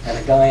here, and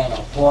a guy on a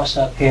horse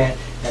up here,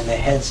 and the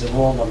heads of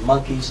all the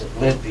monkeys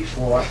that lived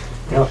before,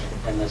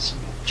 and this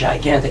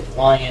gigantic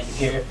lion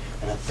here,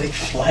 and a big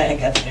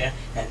flag up there,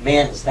 and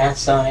man is that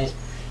size.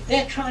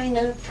 They're trying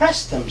to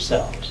impress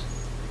themselves.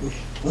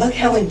 Look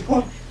how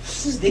important.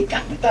 This is the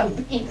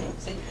goddamn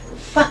see?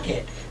 Fuck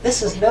it.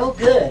 This is no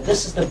good.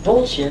 This is the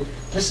bullshit.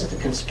 This is the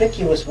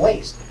conspicuous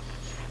waste.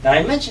 Now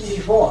I mentioned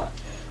before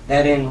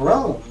that in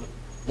Rome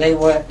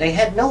they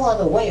had no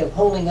other way of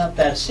holding up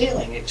that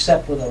ceiling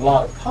except with a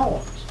lot of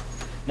columns.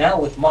 Now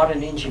with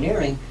modern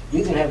engineering,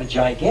 you can have a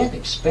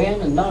gigantic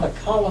span and not a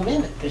column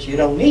in it because you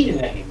don't need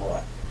it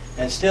anymore.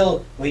 And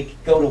still, we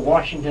go to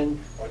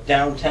Washington or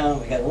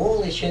downtown, we got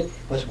all this shit,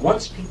 because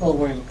once people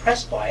were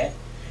impressed by it,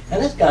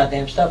 and this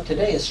goddamn stuff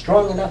today is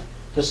strong enough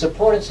to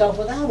support itself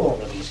without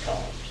all of these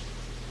columns.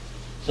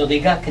 So they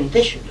got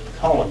conditioned to the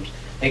columns.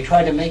 They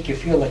try to make you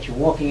feel that you're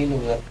walking into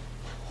the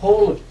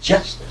hall of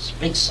justice,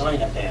 big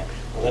sign up there,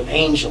 with an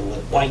angel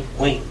with white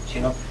wings,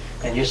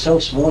 and you're so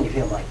small you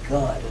feel, my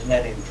God, isn't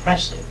that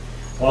impressive?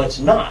 Well, it's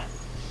not.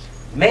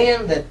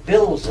 Man that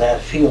builds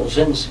that feels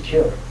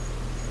insecure.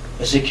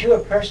 A secure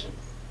person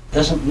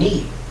doesn't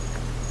need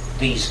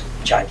these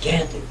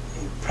gigantic,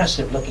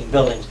 impressive-looking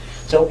buildings.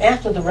 So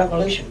after the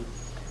revolution,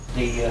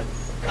 the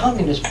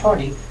Communist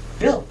Party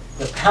built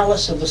the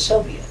Palace of the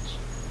Soviets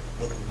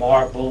with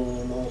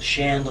marble and all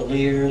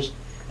chandeliers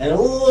and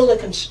all the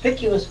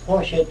conspicuous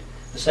horseshit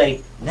to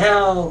say,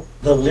 now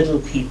the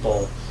little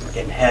people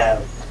can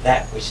have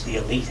that which the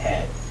elite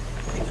had.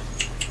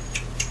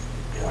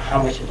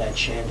 How much did that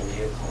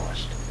chandelier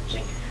cost?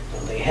 See?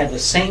 So they had the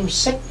same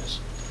sickness.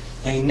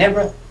 There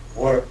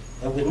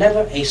was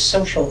never a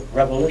social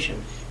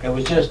revolution. It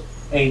was just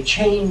a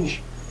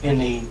change in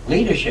the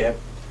leadership,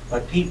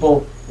 but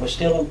people were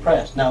still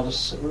impressed. Now, the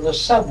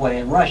subway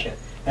in Russia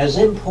has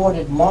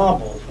imported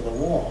marble for the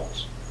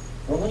walls,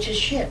 which is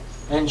shit.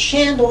 And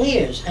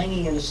chandeliers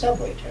hanging in the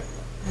subway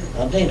terminal.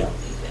 Now, they don't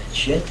need that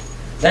shit.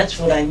 That's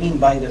what I mean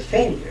by the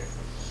failure.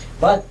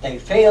 But they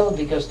failed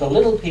because the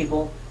little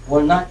people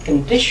were not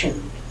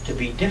conditioned to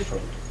be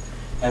different.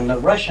 And the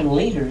Russian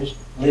leaders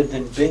lived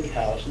in big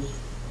houses,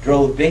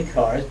 drove big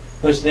cars,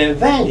 because their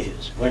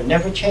values were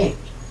never changed.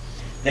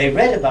 They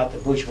read about the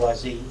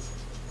bourgeoisie.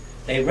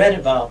 They read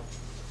about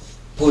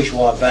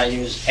bourgeois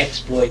values,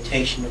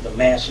 exploitation of the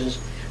masses,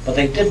 but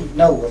they didn't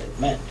know what it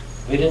meant.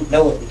 We didn't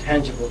know it in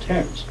tangible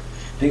terms.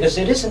 Because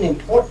it isn't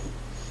important.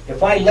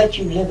 If I let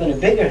you live in a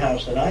bigger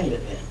house than I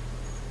live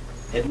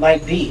in, it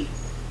might be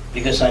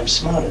because I'm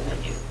smarter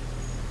than you.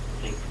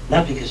 See?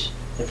 Not because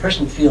the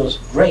person feels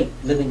great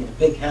living in a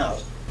big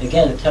house.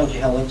 Again, it tells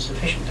you how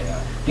insufficient they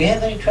are. Do you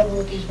have any trouble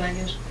with these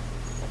values?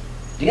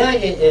 The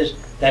idea is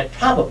that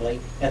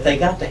probably if they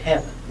got to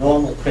heaven,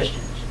 normal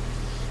Christians,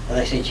 and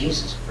they say,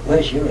 Jesus,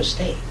 where's your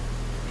estate?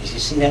 Did you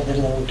see that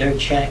little old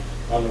dirt shack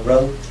on the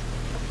road?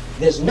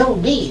 There's no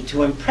need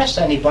to impress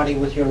anybody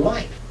with your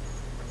life.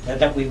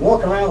 That we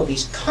walk around with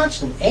these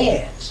constant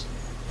ads.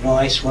 You know,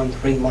 I swim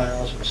 3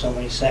 miles in so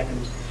many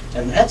seconds.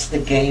 And that's the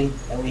game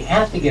that we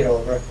have to get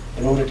over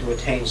in order to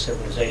attain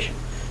civilization.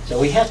 So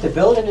we have to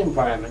build an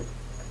environment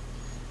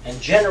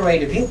and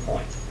generate a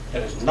viewpoint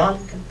that is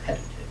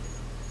non-competitive.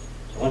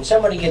 So when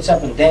somebody gets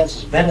up and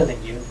dances better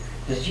than you,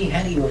 says, gee,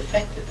 how do you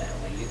affect it that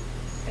way?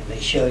 And they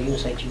show you and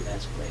say, gee,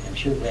 that's great. I'm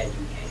sure glad you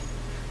came.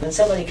 Then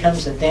somebody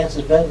comes and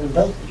dances better than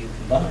both of you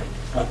combined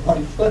on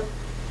one foot.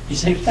 You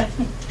say,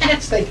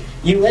 fantastic.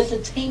 You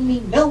entertain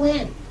me no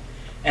end.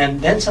 And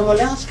then someone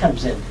else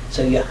comes in,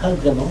 so you hug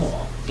them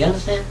all. You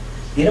understand?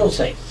 You don't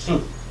say,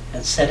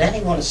 and set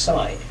anyone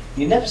aside.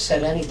 You never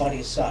set anybody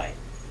aside.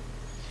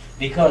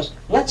 Because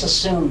let's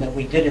assume that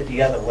we did it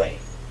the other way.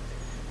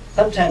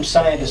 Sometimes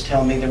scientists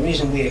tell me the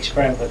reason we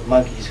experiment with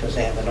monkeys is because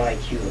they have an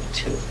IQ of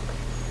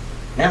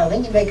 2. Now,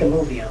 then you make a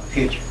movie on the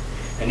future,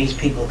 and these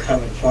people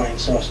come in flying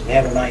saucers. They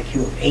have an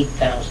IQ of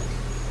 8,000.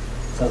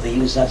 So they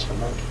use us for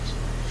monkeys.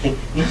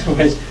 In other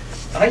words,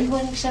 are you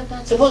going to accept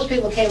that? Suppose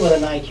people came with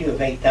an IQ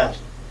of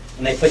 8,000,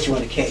 and they put you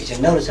in a cage,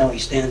 and notice how he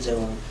stands there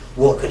and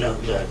walking up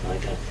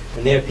like that.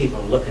 And there are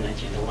people looking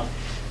at you,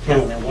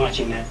 and they're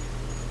watching that.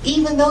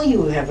 Even though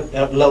you have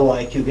a low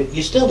IQ,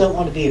 you still don't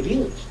want to be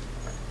abused.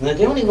 And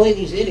the only way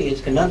these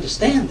idiots can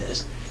understand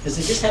this is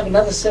to just have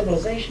another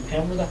civilization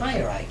come with a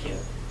higher IQ.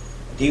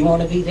 Do you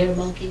want to be their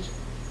monkeys?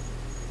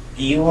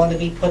 Do you want to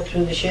be put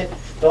through the shit?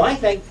 So I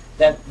think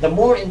that the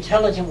more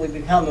intelligent we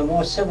become, the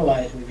more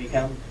civilized we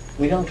become,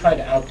 we don't try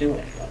to outdo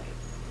anybody.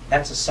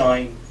 That's a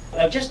sign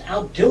of just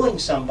outdoing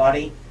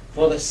somebody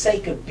for the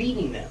sake of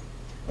beating them.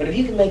 But if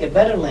you can make a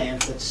better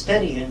lamp that's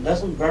steady and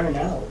doesn't burn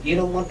out, you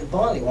don't want to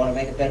bother, you want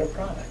to make a better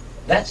product.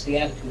 That's the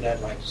attitude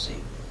I'd like to see.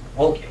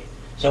 Okay,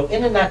 so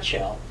in a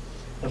nutshell,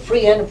 the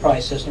free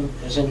enterprise system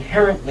is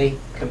inherently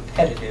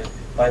competitive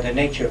by the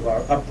nature of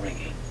our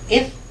upbringing.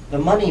 If the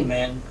money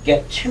men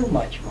get too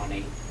much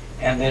money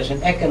and there's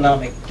an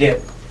economic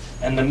dip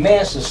and the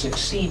masses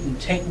succeed in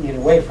taking it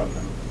away from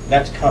them,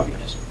 that's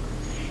communism.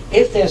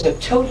 If there's a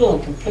total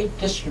and complete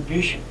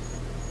distribution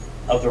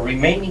of the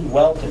remaining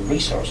wealth and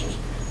resources,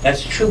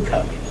 that's true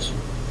communism.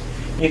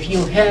 If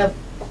you have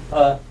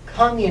a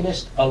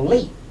communist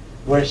elite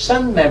where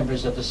some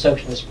members of the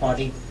Socialist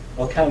Party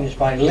or Communist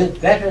Party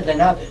live better than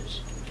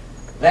others,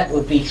 that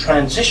would be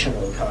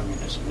transitional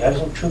communism. That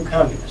isn't true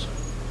communism.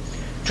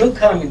 True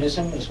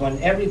communism is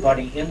when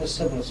everybody in the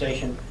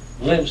civilization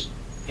lives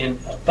in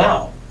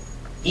about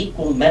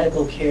equal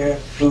medical care,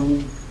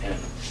 food, and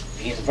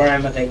the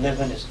environment they live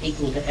in is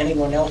equal to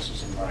anyone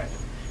else's environment.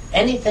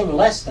 Anything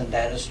less than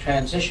that is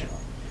transitional.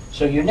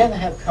 So you never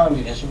have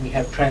communism, you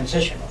have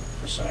transitional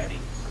society.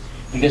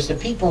 Because the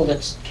people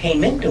that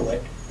came into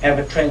it have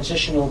a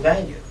transitional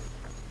value.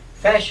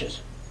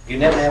 Fascism, you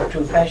never have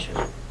true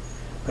fascism.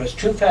 Because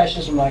true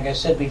fascism, like I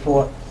said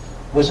before,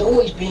 was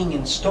always being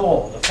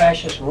installed. The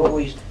fascists were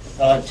always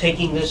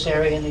taking this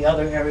area and the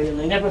other area, and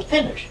they never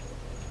finished.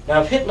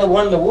 Now, if Hitler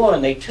won the war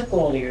and they took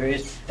all the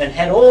areas and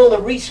had all the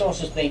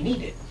resources they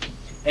needed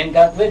and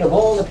got rid of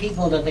all the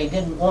people that they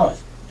didn't want,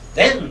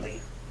 then the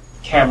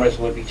cameras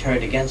would be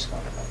turned against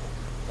one another.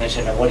 They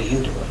said, now what are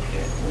you doing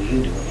here? What are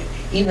you doing here?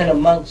 Even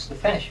amongst the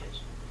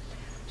fascists.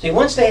 See,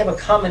 once they have a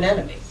common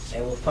enemy,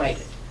 they will fight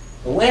it.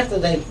 But after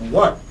they've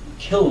won,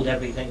 killed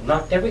everything,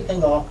 knocked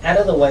everything off out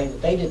of the way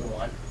that they didn't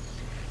want,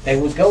 they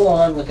would go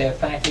on with their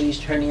factories,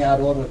 turning out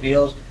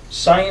automobiles.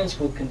 Science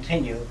would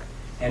continue,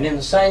 and in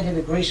the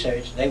scientific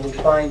research, they would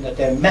find that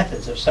their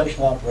methods of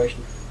social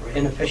operation were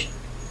inefficient,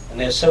 and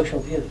their social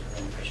views were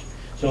inefficient.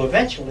 So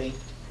eventually,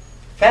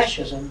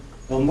 fascism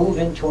will move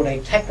in toward a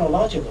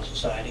technological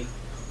society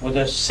with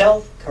a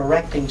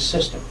self-correcting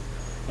system.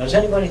 Now, does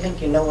anybody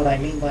think you know what I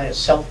mean by a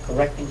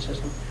self-correcting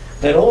system?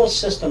 That all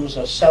systems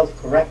are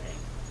self-correcting.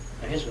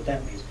 Now, here's what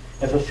that means.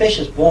 If a fish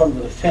is born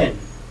with a fin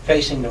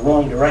facing the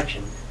wrong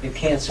direction, it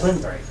can't swim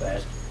very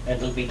fast,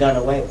 and it'll be done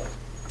away with.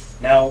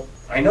 Now,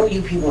 I know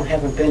you people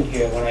haven't been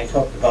here when I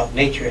talked about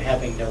nature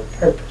having no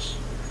purpose.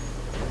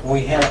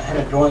 We had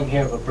a drawing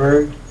here of a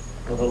bird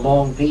with a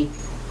long beak,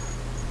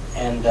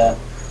 and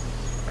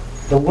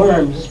the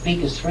worms, this beak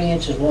is 3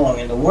 inches long,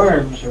 and the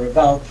worms are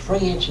about 3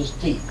 inches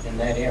deep in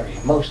that area.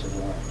 Most of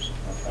the worms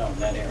are found in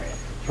that area.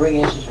 3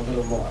 inches, a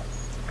little more.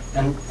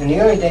 And in the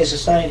early days of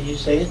science, you'd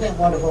say, isn't that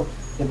wonderful?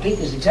 The beak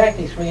is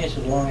exactly 3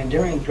 inches long, and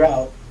during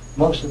drought,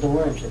 most of the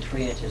worms are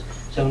 3 inches.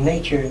 So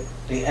nature,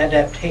 the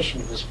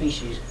adaptation of the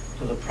species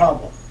to the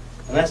problem.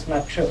 And that's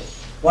not true.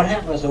 What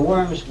happened was the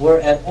worms were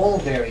at all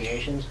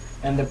variations,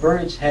 and the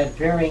birds had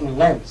varying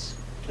lengths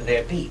to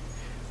their beak.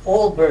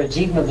 All birds,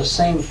 even of the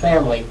same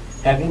family,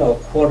 have, a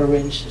quarter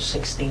inch to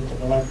 16th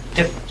of a length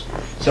difference.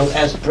 So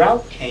as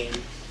drought came,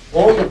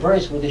 all the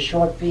birds with the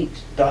short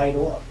beaks died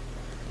off.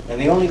 And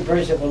the only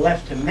birds that were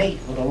left to mate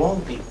were the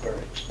long-beaked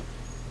birds.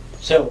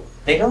 So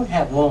they don't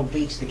have long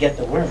beaks to get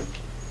the worms.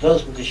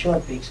 Those with the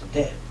short beaks are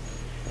dead.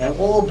 And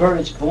all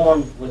birds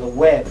born with a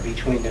web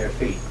between their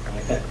feet,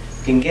 like that,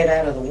 can get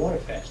out of the water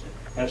faster.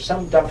 Now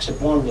some ducks are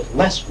born with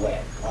less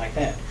web, like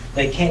that.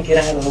 They can't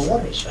get out of the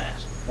water as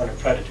fast when a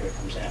predator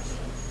comes after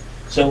them.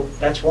 So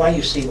that's why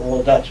you see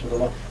all ducks with a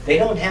long... They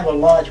don't have a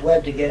large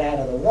web to get out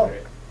of the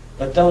water,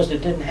 but those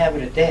that didn't have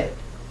it are dead.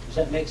 Does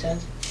that make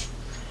sense?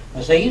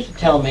 As they used to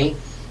tell me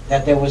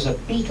that there was a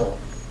beetle.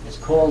 It's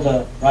called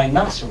a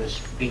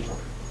rhinoceros beetle.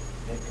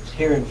 It's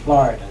here in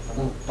Florida, a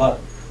little bug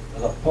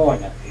with a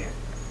horn up here.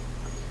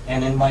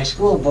 And in my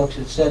school books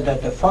it said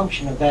that the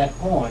function of that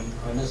horn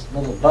on this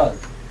little bug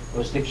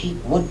was to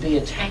keep would-be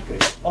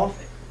attackers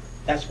off it.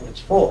 That's what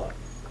it's for.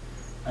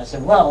 I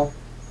said, well,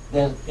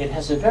 it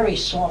has a very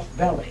soft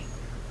belly,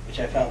 which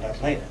I found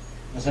out later.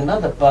 There's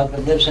another bug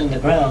that lives in the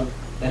ground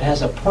that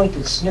has a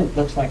pointed snoot,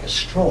 looks like a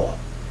straw,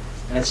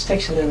 and it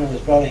sticks it into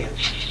his belly and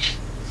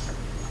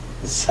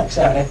it sucks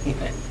out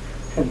anything.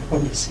 And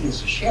when you see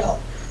is a shell.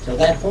 So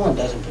that horn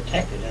doesn't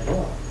protect it at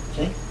all,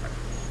 see?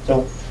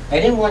 So I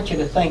didn't want you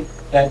to think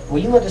that, were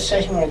you at the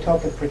session when I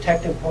talked of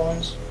protective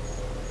horns?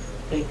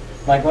 See?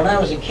 Like when I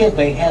was a kid,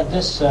 they had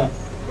this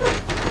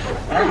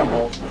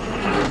animal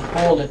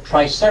called a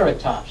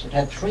triceratops. It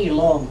had 3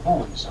 long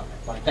horns on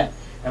it, like that.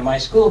 And my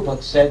school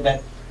book said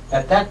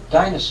that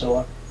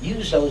dinosaur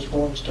used those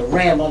horns to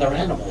ram other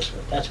animals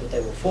with. That's what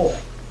they were for.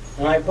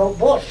 And I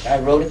bought it. I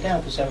wrote it down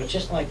because I was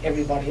just like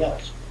everybody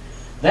else.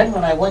 Then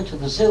when I went to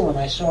the zoo and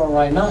I saw a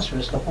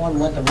rhinoceros, the horn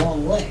went the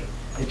wrong way.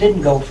 It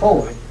didn't go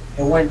forward,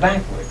 it went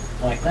backward,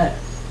 like that.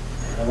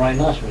 And the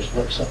rhinoceros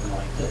looked something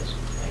like this.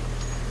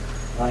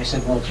 And I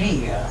said, well,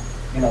 gee,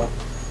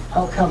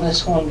 how come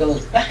this horn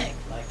goes back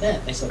like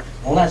that? They said,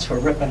 well, that's for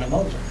ripping them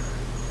over,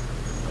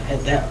 the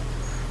head down.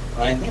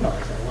 I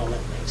thought, well,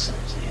 that makes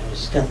sense. It was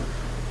still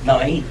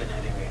naive in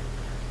that area.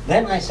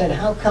 Then I said,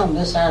 how come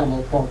this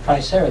animal called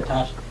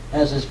Triceratops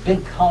has this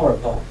big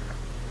collarbone?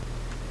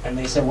 And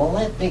they said, well,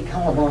 that big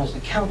collarbone is to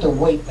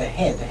counterweight the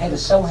head. The head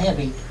is so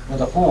heavy with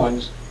the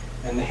horns,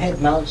 and the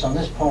head mounts on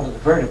this part of the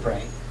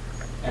vertebrae,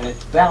 and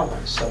it's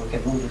balanced so it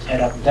can move its head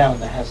up and down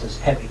that has this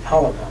heavy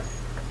collarbone.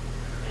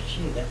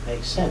 Gee, that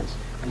makes sense.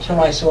 Until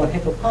I saw a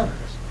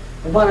hippopotamus.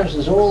 Hippopotamus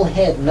is all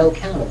head, no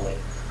counterweight.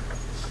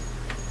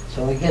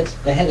 So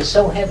the head is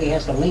so heavy he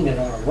has to lean it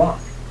on a rock.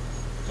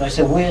 So I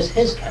said, where's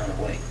his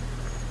counterweight?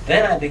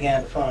 Then I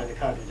began to find the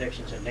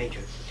contradictions in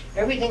nature.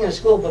 Everything in the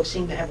school book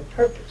seemed to have a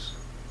purpose,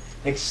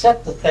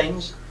 except the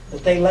things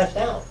that they left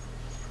out.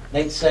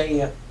 They'd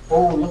say,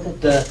 oh, look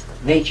at the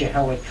nature,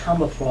 how it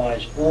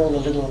camouflaged all the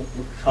little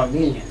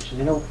chameleons.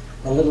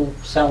 The little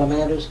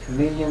salamanders,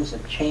 chameleons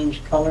that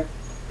change color.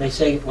 They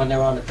say when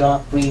they're on a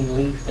dark green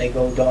leaf, they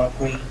go dark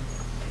green.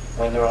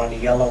 When they're on a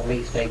yellow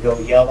leaf, they go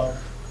yellow.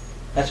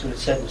 That's what it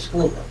said in the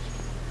school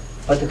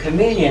books. But the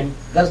chameleon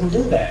doesn't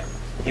do that.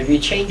 If you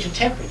change the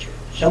temperature,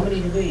 so many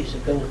degrees,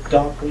 it goes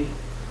dark green.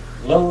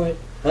 Lower it,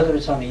 whether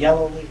it's on a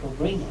yellow leaf or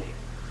green leaf.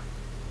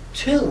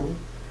 2,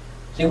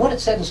 see what it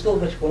said in school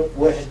books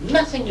had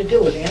nothing to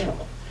do with the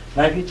animal.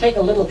 Now if you take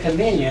a little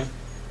chameleon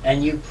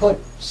and you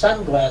put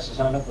sunglasses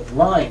on it with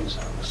lines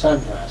on the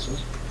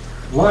sunglasses,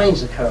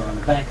 lines occur on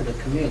the back of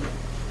the chameleon.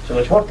 So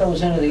it's what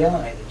goes into the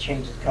eye that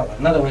changes color.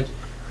 In other words,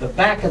 the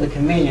back of the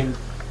chameleon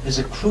is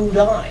a crude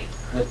eye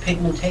with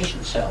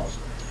pigmentation cells,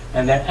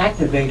 and they're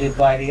activated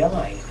by the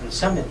eye in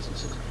some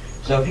instances.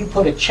 So if you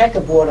put a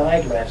checkerboard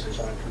eyeglasses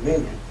on a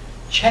chameleon,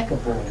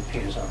 checkerboard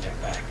appears on their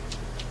back.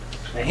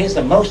 Now here's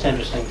the most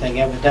interesting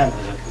thing ever done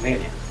with a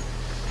chameleon.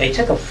 They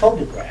took a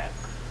photograph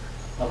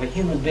of a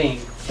human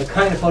being, the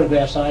kind of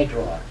photographs I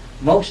draw,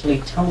 mostly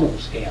tonal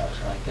scales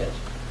like this.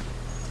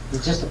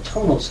 It's just a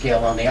tonal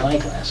scale on the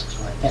eyeglasses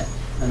like that.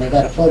 And they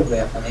got a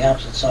photograph on the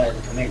opposite side of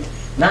the chameleon.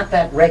 Not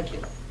that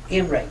regular,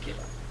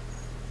 irregular.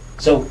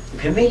 So the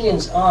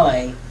chameleon's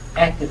eye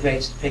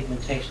activates the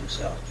pigmentation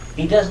cells.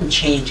 He doesn't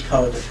change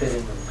color to fit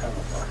in with the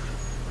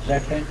camouflage. Is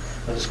that correct?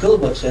 But the school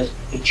book says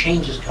he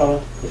changes color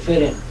to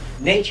fit in.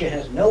 Nature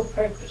has no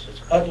purpose.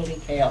 It's utterly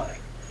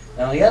chaotic.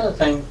 Now the other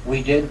thing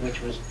we did,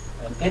 which was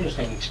an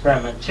interesting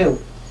experiment too,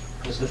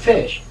 is the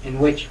fish, in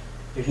which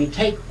if you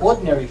take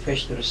ordinary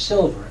fish that are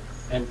silver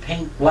and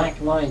paint black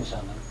lines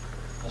on them,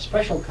 a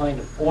special kind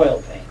of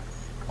oil paint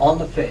on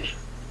the fish,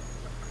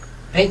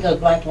 paint those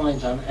black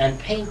lines on and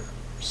paint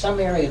some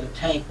area of the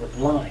tank with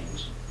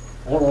lines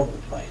all over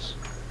the place,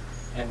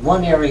 and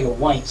one area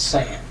white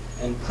sand,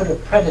 and put a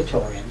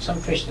predator in, some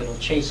fish that'll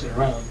chase it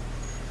around,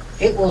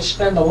 it will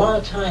spend a lot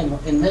of time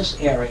in this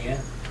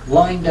area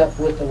lined up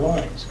with the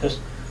lines, because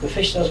the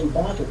fish doesn't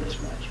bother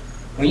as much.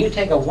 When you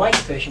take a white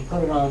fish and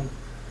put it on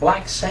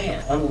black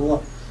sand under the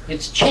water,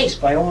 it's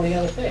chased by all the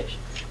other fish.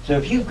 So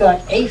if you've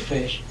got a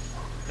fish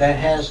that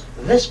has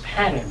this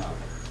pattern on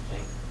it,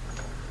 see,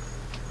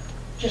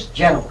 just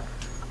general,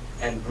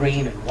 and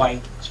green and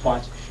white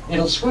spots,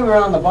 it'll swim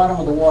around the bottom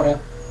of the water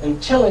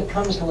until it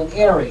comes to an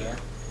area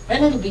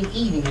And it'll be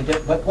eating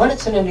it, but when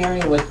it's in an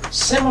area with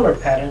similar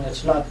pattern,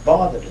 it's not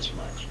bothered as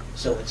much,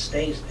 so it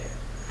stays there.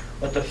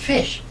 But the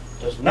fish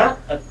does not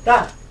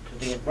adapt to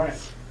the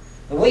environment.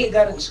 The way you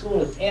got it in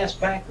school is ass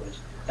backwards,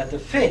 that the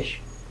fish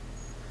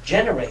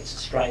generates the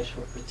stripes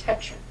for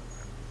protection.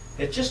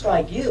 It's just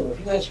like you. If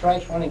you had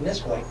stripes running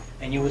this way,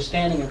 and you were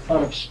standing in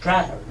front of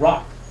strata,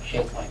 rock,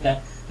 shaped like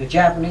that, the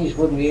Japanese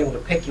wouldn't be able to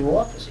pick you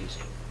off as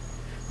easy.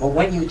 But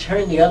when you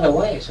turn the other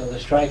way, so the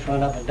stripes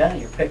run up and down,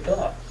 you're picked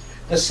off.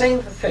 The same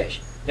for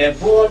fish. They're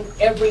born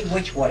every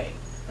which way,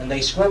 and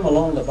they swim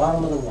along the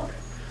bottom of the water.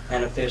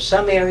 And if there's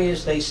some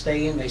areas they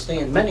stay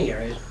in many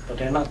areas, but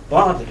they're not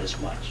bothered as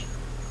much.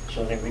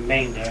 So they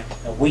remain there,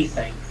 and we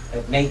think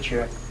that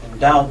nature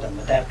endowed them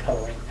with that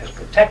coloring as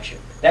protection.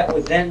 That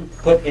would then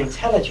put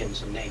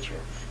intelligence in nature,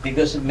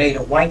 because it made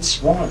a white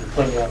swan and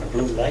put it on a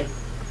blue lake.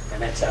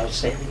 And that's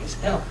outstanding as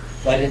hell.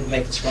 Why didn't it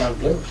make the swan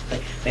blue?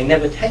 They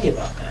never tell you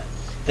about that.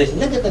 They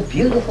look at the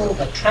beautiful,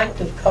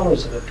 attractive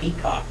colors of a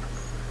peacock,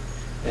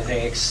 that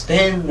they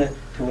extend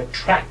to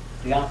attract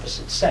the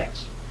opposite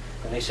sex.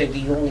 And they say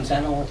all these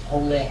animals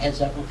hold their heads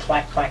up and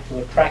clack, clack to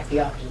attract the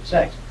opposite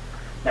sex.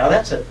 Now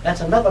that's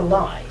another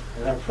lie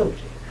that I'll prove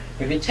to you.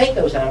 If you take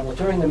those animals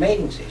during the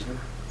mating season,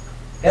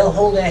 they'll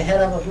hold their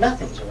head up if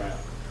nothing's around.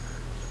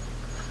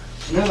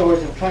 In other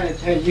words, I'm trying to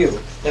tell you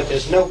that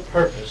there's no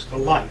purpose to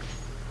life.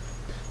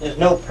 There's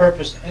no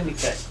purpose to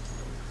anything.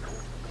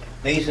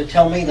 They used to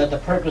tell me that the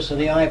purpose of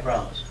the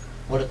eyebrows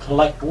were to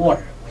collect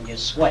water when you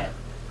sweat.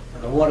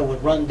 And the water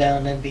would run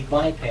down and be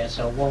bypassed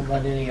so it won't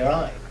run into your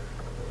eye.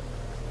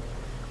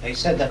 They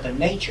said that the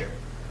nature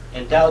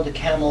endowed the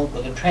camel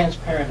with a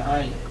transparent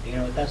eyelid. You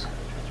know what that's called,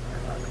 a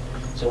transparent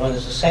eyelid? So when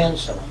there's a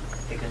sandstorm,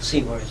 you can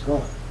see where it's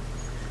going.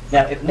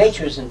 Now, if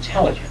nature is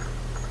intelligent,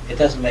 it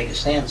doesn't make a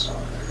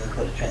sandstorm and then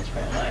put a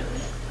transparent eyelid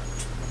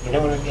in. You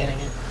know what I'm getting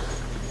at?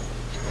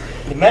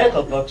 The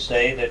medical books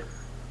say that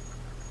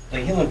the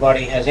human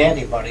body has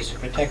antibodies to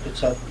protect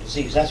itself from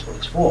disease. That's what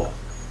it's for.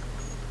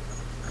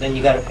 Then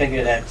you got to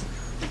figure that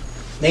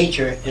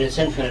nature, in its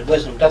infinite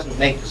wisdom, doesn't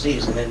make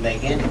disease and then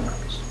make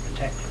antibodies to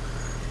protect you.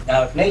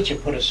 Now, if nature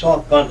put a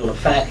soft bundle of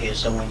fat here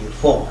so when you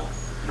fall,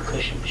 you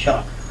cushion the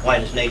shock, why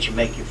does nature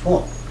make you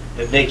fall?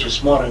 If nature's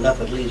smart enough,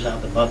 it leaves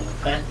out the bundle of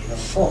fat, you don't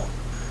fall.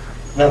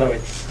 In other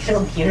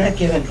words, you're not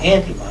given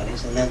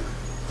antibodies and then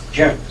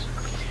germs.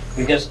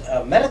 Because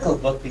a medical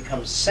book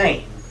becomes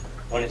sane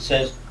when it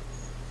says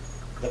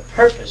the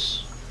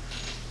purpose,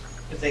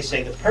 if they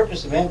say the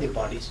purpose of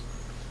antibodies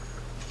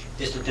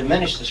is to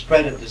diminish the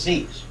spread of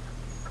disease.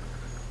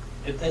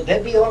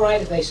 They'd be all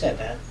right if they said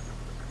that,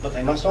 but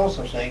they must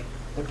also say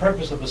the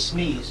purpose of a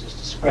sneeze is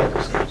to spread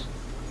disease.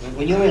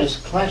 When you're in a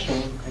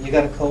classroom and you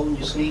got a cold and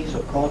you sneeze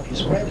or cough, you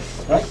spread it,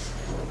 right?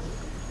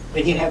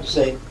 Then you'd have to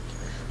say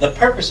the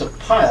purpose of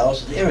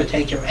piles is to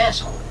irritate your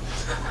asshole.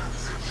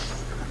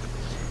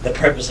 The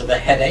purpose of a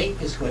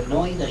headache is to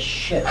annoy the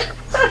shit.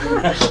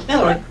 In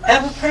other words,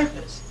 have a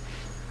purpose.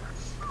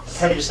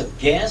 The purpose of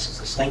gas is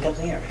to stink up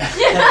the area.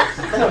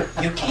 In other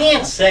words, you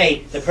can't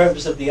say the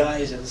purpose of the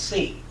eyes is to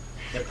see.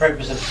 The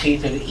purpose of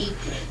teeth are to eat.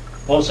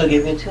 Also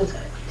give you a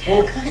toothache.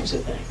 All kinds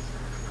of things.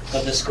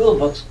 But the school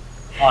books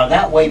are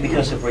that way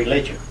because of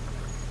religion.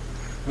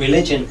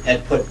 Religion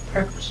had put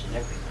purpose in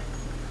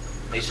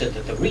everything. They said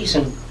that the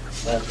reason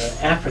that the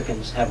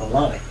Africans have a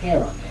lot of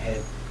hair on their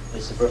head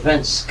is to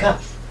prevent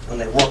scuff when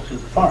they walk through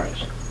the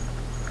forest.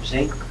 You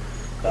see?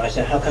 So I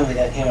said, how come they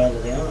got hair under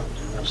the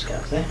arms and no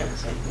scuff there? I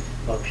said,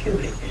 well,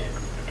 pubic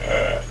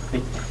hair.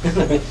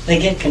 They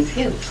get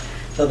confused.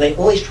 So they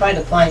always try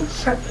to find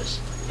purpose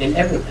in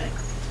everything.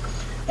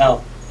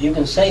 Now, you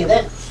can say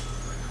then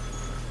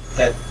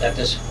that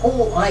this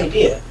whole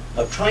idea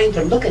of trying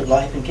to look at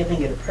life and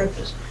giving it a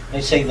purpose,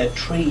 they say that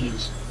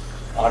trees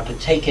are to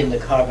take in the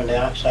carbon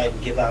dioxide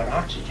and give out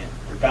oxygen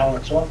and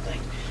balance off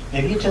things.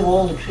 If you took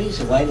all the trees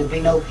away, there'd be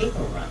no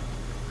people around.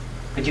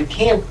 But you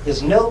can't,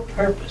 there's no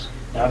purpose.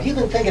 Now, if you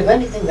can think of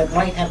anything that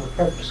might have a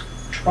purpose,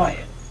 try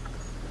it.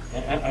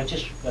 And I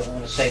just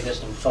want to say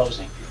this in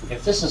closing.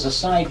 If this is a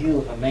side view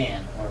of a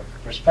man, or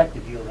a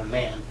perspective view of a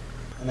man,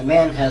 and the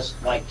man has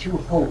like two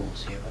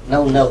holes here, but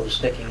no nose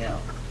sticking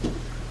out.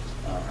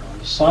 On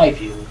the side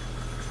view,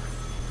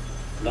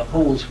 the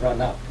holes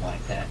run up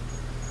like that.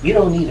 You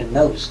don't need a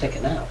nose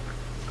sticking out.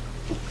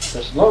 Because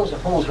as long as the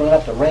holes run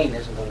up, the rain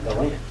isn't going to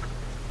go in.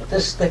 But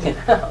this sticking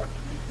out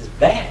is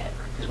bad.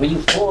 Because when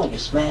you fall and you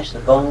smash the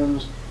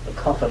bones, the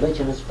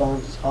cartilaginous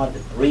bones, it's hard to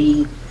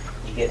breathe.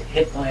 You get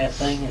hit by a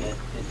thing and it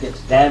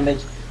gets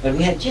damaged. But if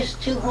you had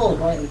just two holes,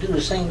 well, it would do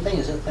the same thing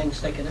as that thing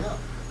sticking out.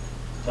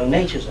 So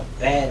nature's a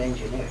bad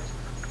engineer.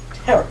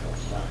 Terrible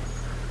design.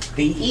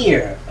 The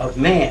ear of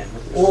man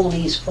with all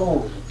these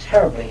folds are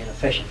terribly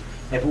inefficient.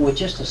 If it were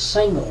just a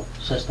single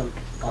system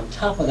on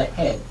top of the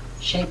head,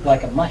 shaped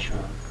like a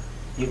mushroom,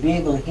 you'd be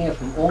able to hear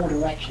from all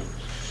directions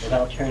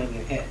without turning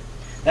your head.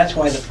 That's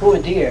why the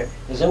poor deer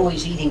is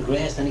always eating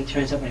grass, then he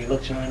turns up and he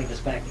looks around and he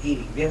goes back to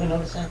eating. Have you ever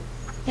noticed that?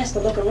 He has to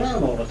look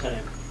around all the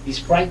time. He's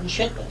frightened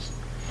shitless.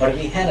 But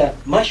if he had a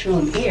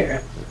mushroom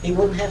ear, he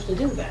wouldn't have to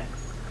do that.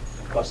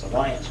 Of course, the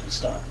lions would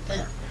stop at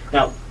that.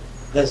 Now,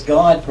 Does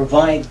God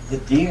provide the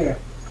deer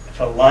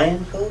for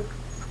lion food?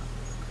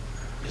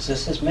 Is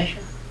this his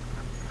mission?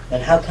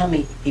 Then how come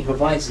he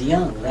provides the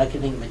young without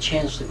giving them a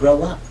chance to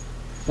grow up?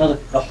 No,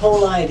 the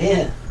whole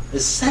idea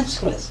is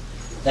senseless.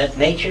 That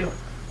nature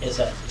is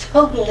a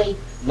totally,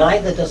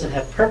 neither does it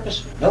have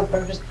purpose, no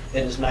purpose.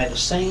 It is neither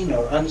sane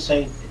nor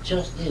unsane. It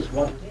just is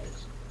what it is.